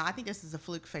about. And now I think this is a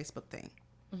fluke Facebook thing.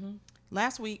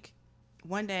 Last week,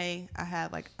 one day, I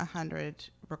had like 100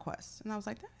 requests. And I was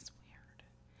like, that's weird.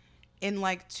 In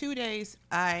like 2 days,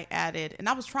 I added, and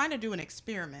I was trying to do an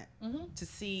experiment to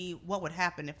see what would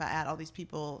happen if I add all these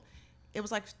people. It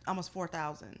was like almost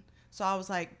 4,000. So I was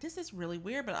like, this is really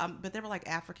weird, but they were like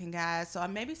African guys. So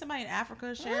maybe somebody in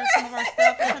Africa shared some of our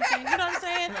stuff or something. You know what I'm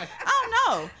saying? I don't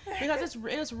know. Because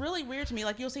it's really weird to me.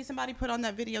 Like, you'll see somebody put on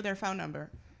that video their phone number.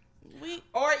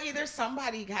 Or either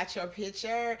somebody got your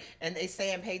picture and they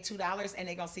saying pay $2 and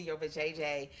they gonna see your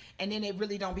vajayjay, and then it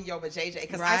really don't be your vajayjay,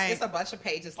 because it's a bunch of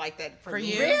pages like that for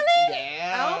me. you. Really?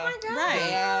 Yeah. Oh my God. Right.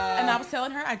 Yeah. And I was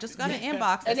telling her, I just got an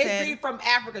inbox that And they said, read from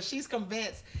Africa. She's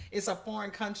convinced it's a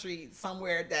foreign country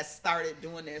somewhere that started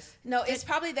doing this. No, it's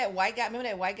probably that white guy. Remember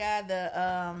that white guy,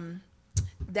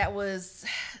 that was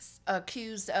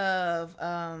accused of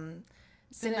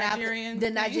sending out Nigerian the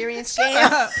thing? Nigerian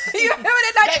scam. You remember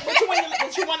that Nigerian?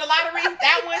 What you won the lottery?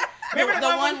 That one? Remember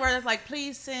the one where it's like,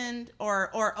 please send,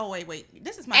 or oh wait,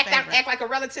 this is my favorite. act like a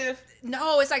relative.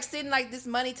 No, it's like sending like this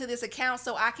money to this account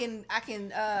so I can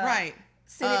Right.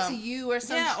 send it to you or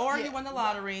something. Yeah, or you won the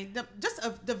lottery.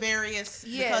 The various.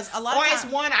 Yes. Because a lot Or of it's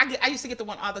times, one, I used to get the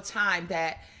one all the time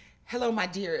that, hello, my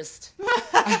dearest.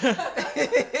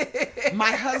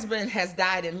 My husband has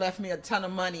died and left me a ton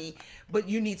of money, but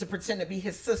you need to pretend to be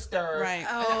his sister. Right.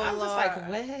 Oh, I'm just Lord. like,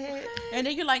 what? and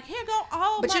then you're like, here go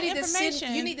all But my you need information. to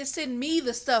send. You need to send me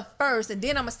the stuff first, and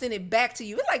then I'm gonna send it back to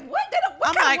you. It's like what? What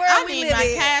I'm kind like, of world I we need live my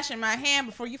in? cash in my hand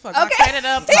before you fuck my Okay. credit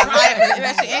up.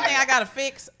 Anything I gotta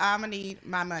fix, I'm gonna need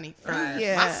my money first. Right.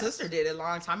 Yeah. My sister did it a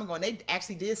long time ago, and they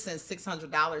actually did send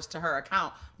 $600 to her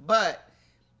account, but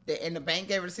the bank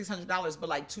gave her the $600, but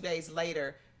like 2 days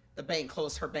later, the bank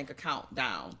closed her bank account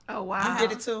down. Oh wow! You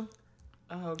did it too?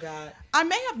 Oh God. I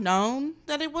may have known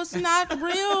that it was not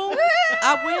real.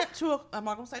 I went to I'm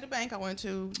not gonna say the bank. I went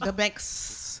to the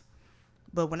banks,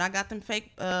 but when I got them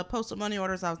fake postal money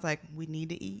orders, I was like, we need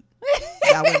to eat.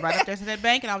 I went right up there to that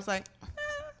bank, and I was like,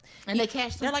 And they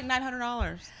cashed they're them. like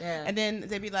 $900. Yeah. And then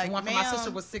they'd be like, One for my "Ma'am."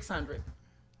 sister was $600.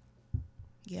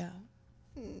 Yeah.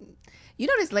 You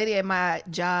know this lady at my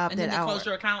job And that then they I closed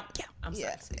your account? Yeah. I'm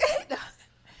Yeah. sorry.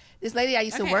 This lady I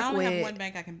used to Okay, work I only with. have one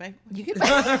bank I can bank with. You can. Because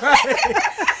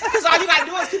all you gotta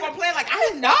do is keep on playing like, I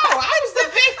didn't know. I was the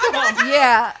victim.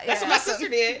 Yeah. That's yeah. what my sister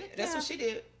did. That's what she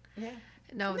did. Yeah.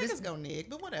 No, Niggas this go nig,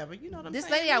 but whatever. You know what I'm this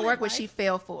saying? lady I You work live with, life. she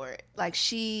fell for it. Like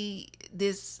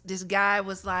this guy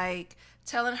was like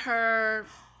telling her.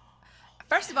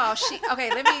 First of all,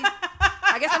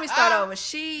 I guess let me start over.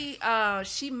 She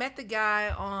met the guy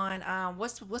on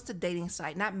what's the dating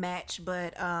site? Not Match,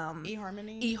 but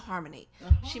eHarmony. eHarmony.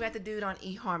 She met the dude on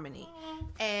eHarmony,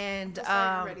 and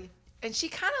already. and she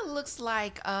kind of looks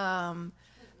like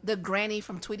the granny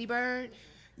from Tweety Bird.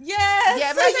 Yes.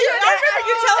 Yeah, So I remember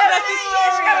you telling us this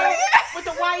story. With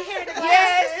the white hair, the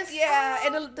Yes, glasses. yeah,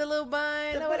 and the little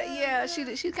bun. Or whatever. Yeah, she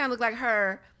kind of looked like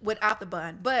her without the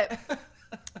bun, but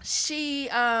she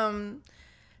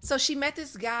so she met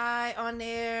this guy on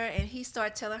there, and he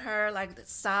started telling her like the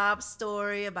sob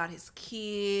story about his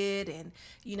kid, and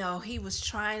he was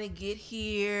trying to get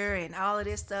here and all of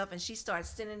this stuff, and she started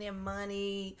sending him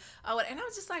money. Oh, and I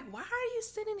was just like, why are you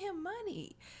sending him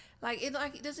money? Like it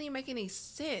doesn't even make any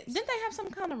sense. Didn't they have some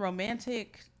kind of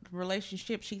romantic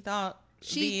relationship? She thought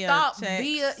She text?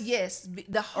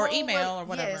 the whole email or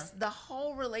whatever. Yes, the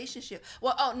whole relationship.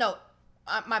 Well, oh no,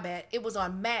 my bad. It was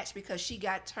on Match because she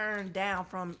got turned down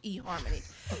from eHarmony.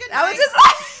 I was just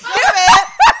like, Go to bed.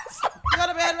 Go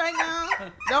to bed right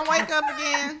now. Don't wake up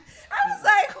again. I was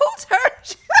like, who turned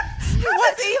you?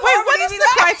 What's eHarmony? Wait, what is the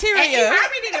And criteria?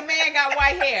 eHarmony, the man got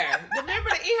white hair. Remember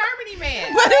the eHarmony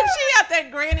man? But if she got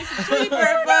that granny from Tweety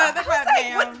Bird, but that's right,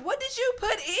 Like, ma'am. what did you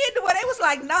put in? Well, they was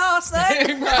like, nah,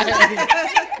 son.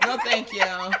 Right. No, thank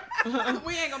you.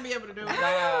 We ain't gonna be able to do it.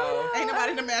 Wow. Ain't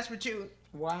nobody to match with you.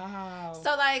 Wow.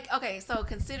 So so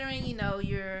considering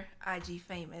you're IG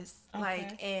famous,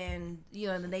 and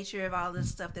the nature of all this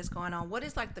stuff that's going on, what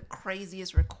is like the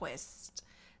craziest request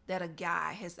that a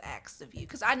guy has asked of you?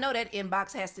 Because I know that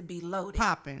inbox has to be loaded.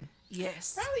 Popping.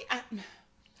 Yes. Probably,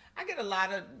 I get a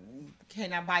lot of,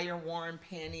 can I buy your Warren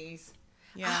panties?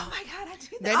 Yeah. Oh my God, I do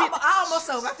They that. did- I almost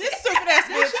sold my This stupid ass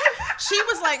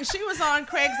bitch. She was on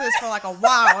Craigslist for like a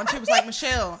while, and she was like,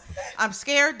 Michelle, I'm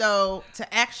scared though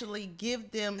to actually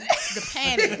give them the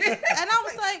panties. And I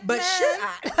was like, But man. should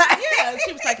I? Yeah.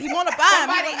 She was like, you want to buy them?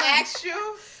 Somebody asked you?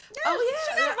 Oh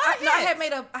yeah, she got I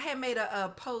white had made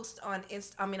a post on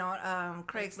on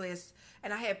Craigslist,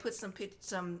 and I had put some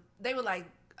they were like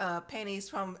panties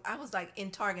from, I was like in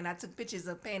Target, and I took pictures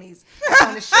of panties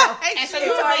on the shelf. And so in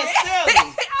you were Target. being silly.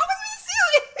 I was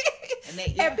being silly.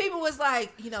 And And people was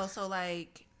like, so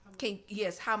like,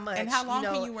 how much, and how long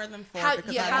can you wear them for? How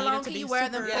Because yeah, I how need it long to can be you wear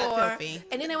them super for? filthy.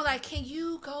 And then they were like, can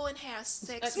you go and have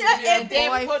sex Yeah, with your and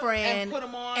then boyfriend put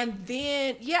 'em on. And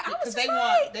then I was Because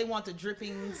just they want the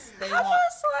drippings. They I want.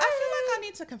 was like, I feel like I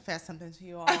need to confess something to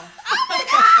you all.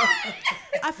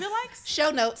 I feel like show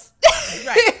notes.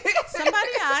 right. Somebody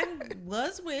I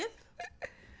was with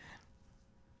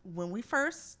when we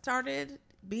first started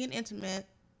being intimate,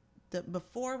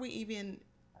 before we even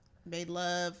made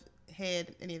love,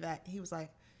 head, any of that, he was like,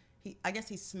 I guess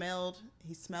he smelled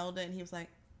it, and he was like,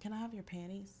 "Can I have your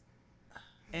panties?"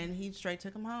 And he straight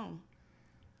took them home.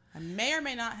 I may or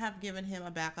may not have given him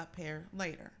a backup pair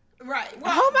later. Right.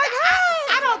 Well, Oh my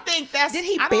God. I don't think that's. Did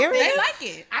he I don't bury think- it? Like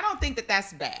it. I don't think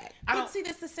that's bad. I But don't. see,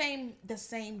 that's the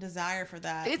same desire for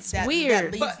that. It's that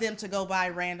weird. leads them to go buy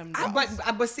random dolls.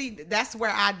 But see, that's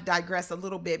where I digress a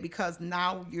little bit, because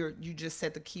now you just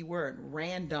said the key word,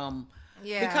 random.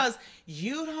 Yeah. Because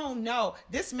you don't know.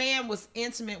 This man was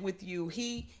intimate with you.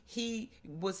 He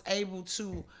was able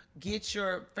to get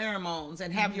your pheromones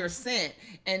and have your scent,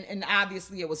 and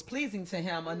obviously it was pleasing to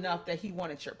him enough that he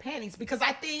wanted your panties. Because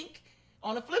I think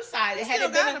on the flip side, He had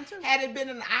still got 'em, too. it been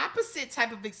an opposite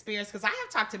type of experience, because I have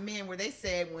talked to men where they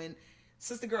said when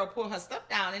sister girl pulled her stuff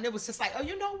down, and it was just like, oh,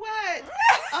 you know what?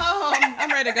 I'm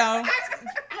ready to go.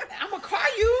 I'm gonna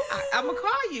call you. I'm gonna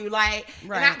call you. Like,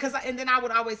 Right. and then I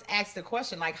would always ask the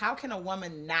question, like, how can a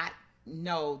woman not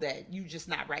know that you just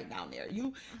not right down there?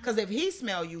 Because if he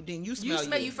smell you, then you smell You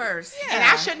smell you first. And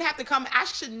I shouldn't have to come. I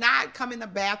should not come in the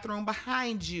bathroom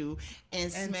behind you and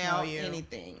And smell smell you.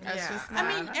 anything. That's Yeah. just I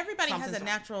not, mean, everybody has a something's wrong.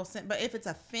 natural scent, but if it's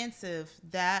offensive,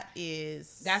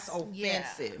 that's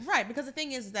offensive. right. Because the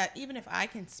thing is that even if I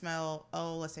can smell,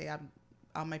 let's say I'm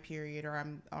on my period or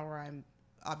I'm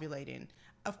ovulating,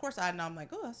 of course I know, I'm like,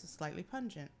 oh, that's slightly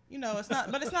pungent. You know, it's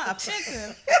not, but it's not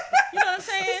offensive. You know what I'm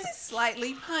saying? This is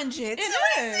slightly pungent.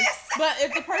 It is. But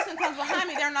if the person comes behind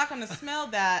me, they're not going to smell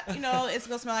that. You know, it's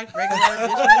going to smell like regular bitch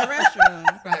in the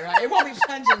restroom. Right. It won't be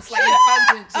pungent, slightly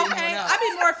pungent to Okay, anyone else. I'd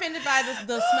be more offended by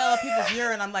the smell of people's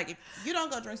urine. I'm like, if you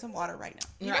don't go drink some water right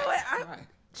now. You know what? Right.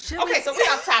 Should Okay, we- so we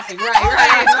off topic, right?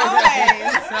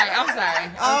 Always. Right. I'm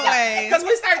sorry. Always. Because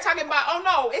we started talking about. Oh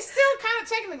no, it's still kind of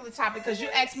technically topic, because you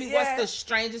asked me Yeah. what's the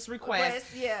strangest request.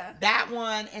 Yeah. That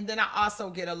one, and then I also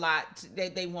get a lot.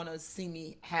 They want to see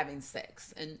me having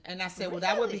sex, and I said, well,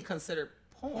 that would be Really? considered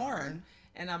porn.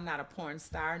 And I'm not a porn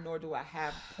star, nor do I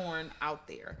have porn out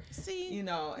there. See, You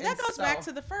know, that and goes back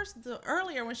so- to the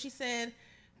earlier when she said,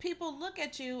 people look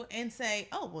at you and say,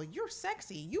 oh, well, you're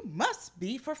sexy. You must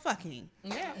be for fucking.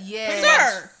 Yeah. Yes.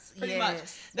 Sir. Pretty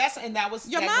Yes. much. That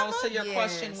Your mama? goes to your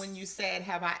question Yes. when you said,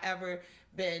 have I ever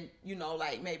been,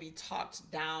 like maybe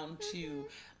talked down to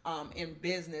in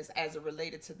business as it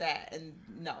related to that? And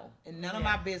no, in none of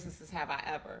my businesses have I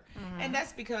ever. And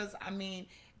that's because, I mean,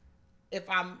 if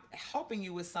I'm helping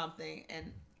you with something,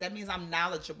 and that means I'm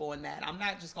knowledgeable in that. I'm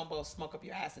not just gonna go smoke up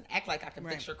your ass and act like I can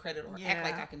fix your credit or act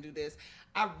like I can do this.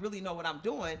 I really know what I'm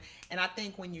doing. And I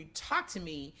think when you talk to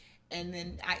me, and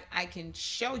then I can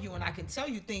show you and I can tell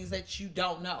you things that you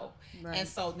don't know. Right. And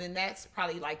so then that's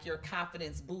probably like your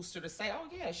confidence booster to say, oh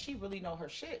yeah, she really know her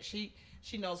shit. She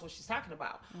knows what she's talking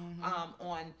about.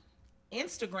 On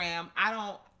Instagram, I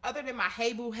don't, other than my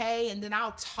hey boo hey, and then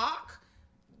I'll talk,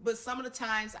 but some of the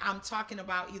times I'm talking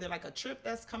about either like a trip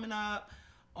that's coming up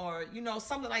or,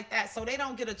 something like that. So they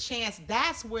don't get a chance.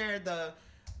 That's where the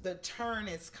turn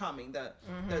is coming, the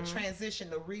transition,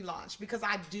 the relaunch, because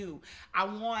I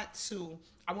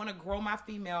want to grow my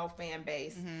female fan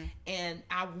base, and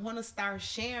I want to start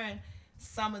sharing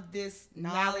some of this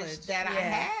knowledge that I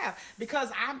have, because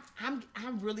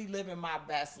I'm really living my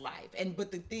best life.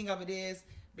 But the thing of it is,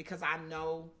 because I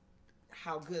know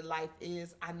how good life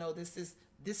is, I know this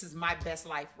is my best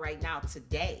life right now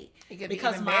today, It could be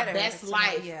because even my better best if it's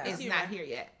life not- is not here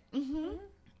yet.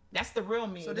 That's the real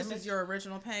me. So this is your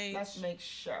original page? Let's make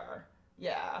sure.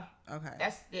 Yeah. Okay.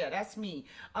 That's me.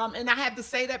 And I have to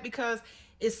say that because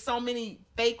it's so many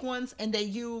fake ones, and they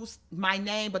use my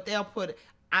name, but they'll put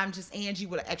I'm just Angie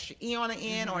with an extra E on the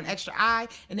end or an extra I,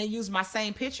 and they use my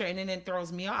same picture, and then it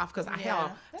throws me off, because hell,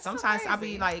 That's so sometimes I'll be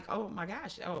crazy. like, oh my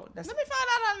gosh, that's Let me find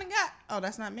out I done got. Oh,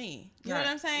 that's not me. You know Right.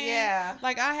 what I'm saying? Yeah.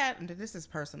 Like I had. This is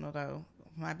personal though.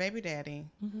 My baby daddy,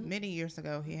 many years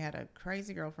ago, he had a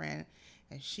crazy girlfriend,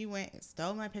 and she went and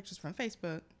stole my pictures from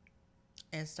Facebook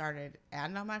and started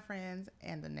adding all my friends.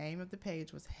 And the name of the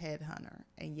page was Headhunter.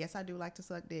 And yes, I do like to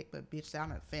suck dick, but bitch,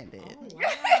 I'm offended.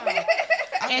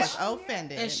 I was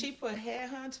offended. And she put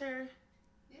headhunter.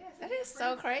 That is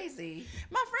so crazy.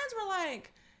 My friends were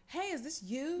like, hey, is this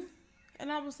you?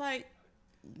 And I was like,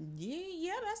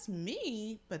 yeah, that's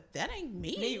me, but that ain't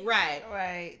me. Me, right.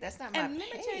 Right. That's not my And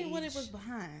let me tell you what it was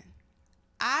behind.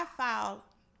 I filed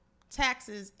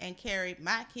taxes and carried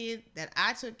my kid that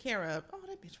I took care of. Oh,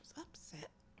 that bitch was upset.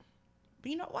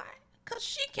 But you know why? Because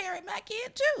she carried my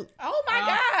kid too. Oh my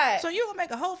God. So you gonna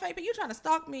make a whole fake, but you trying to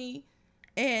stalk me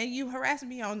and you harassing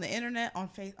me on the internet, on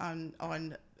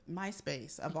on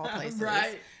MySpace of all places.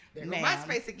 Right. There go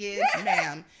MySpace again.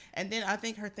 Ma'am. And then I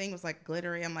think her thing was like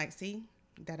glittery. I'm like, see,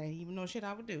 that ain't even no shit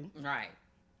I would do. Right.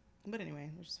 But anyway,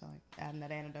 I just felt like adding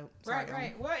that antidote. Sorry,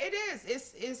 Right. Well, it is.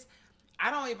 It's. I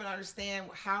don't even understand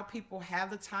how people have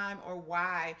the time or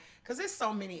why, because there's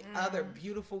so many other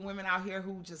beautiful women out here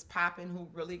who just popping, who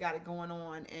really got it going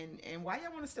on, and why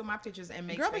y'all want to steal my pictures and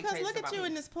make girl, fake because pages look at about you me?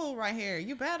 in this pool right here.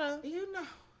 You better. You know.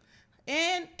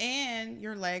 And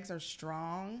your legs are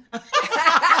strong. You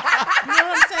know what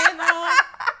I'm saying? Though?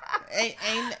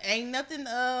 Ain't nothing.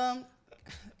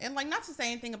 And like, not to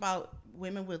say anything about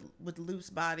women with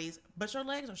loose bodies, but your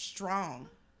legs are strong.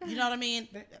 You know what I mean?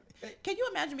 Can you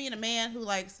imagine being a man who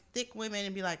likes thick women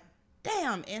and be like,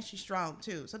 damn, and she's strong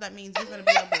too? So that means you're gonna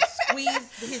be able to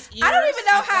squeeze his ears. I don't even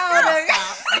know how to.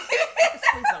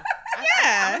 Squeeze them.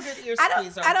 Yeah. I'm a good ear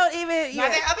squeezer. I don't even. Now, Yeah.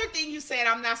 the other thing you said,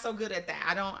 I'm not so good at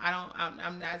that.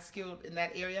 I'm not skilled in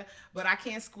that area, but I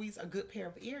can squeeze a good pair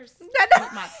of ears with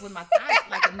my thighs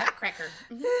like a nutcracker.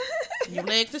 Your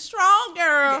legs are strong,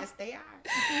 girl. Yes, they are.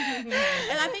 And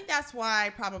I think that's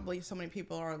why probably so many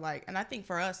people are like, and I think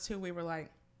for us too, we were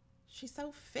like, she's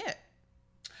so fit,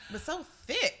 but so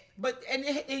thick. But and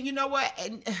you know what?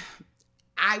 And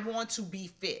I want to be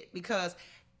fit because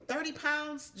 30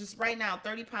 pounds, just right now,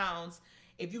 30 pounds.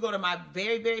 If you go to my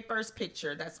very, very first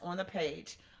picture that's on the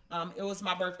page, it was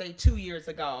my birthday 2 years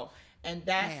ago. And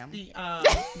that's the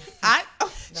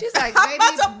She's like, I'm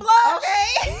about to blush.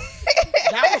 Okay.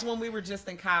 that was when we were just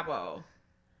in Cabo.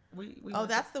 We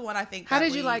That's the one I think. How that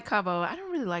did you we- like Cabo? I don't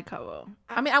really like Cabo.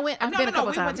 I mean, I've been a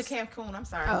couple we times. went to Cancun. I'm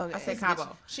sorry. Oh, okay. I said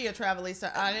Cabo. She a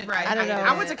travelista. I didn't. Right. I don't know.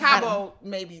 I went to I Cabo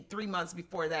maybe 3 months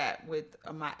before that with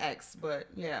my ex, but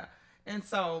yeah. And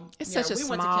so It's yeah, such a we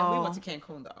small- went to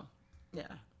Cancun though. Yeah.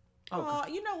 Oh,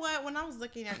 you know what? When I was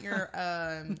looking at your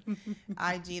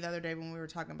IG the other day when we were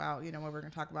talking about, what we're going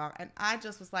to talk about, and I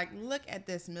just was like, look at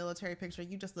this military picture.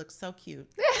 You just look so cute.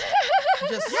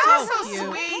 Just Y'all so so cute.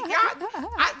 sweet. Y'all, I'm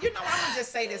gonna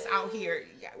just say this out here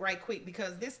right quick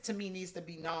because this to me needs to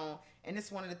be known, and it's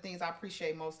one of the things I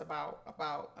appreciate most about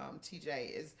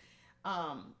TJ is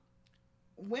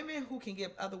women who can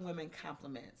give other women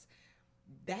compliments.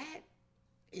 That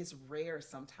is rare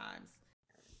sometimes.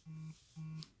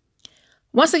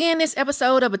 Once again, this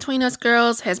episode of Between Us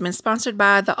Girls has been sponsored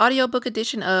by the audiobook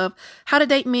edition of How to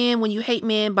Date Men When You Hate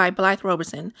Men by Blythe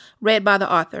Roberson, read by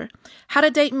the author. How to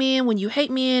Date Men When You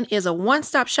Hate Men is a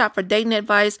one-stop shop for dating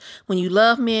advice when you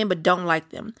love men but don't like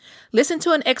them. Listen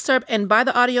to an excerpt and buy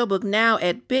the audiobook now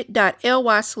at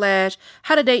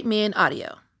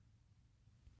bit.ly/howtodatemenaudio.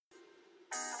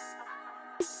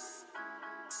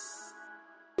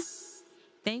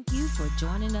 Thank you for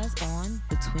joining us on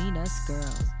Between Us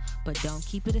Girls. But don't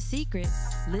keep it a secret.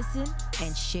 Listen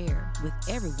and share with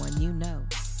everyone you know.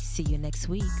 See you next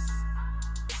week.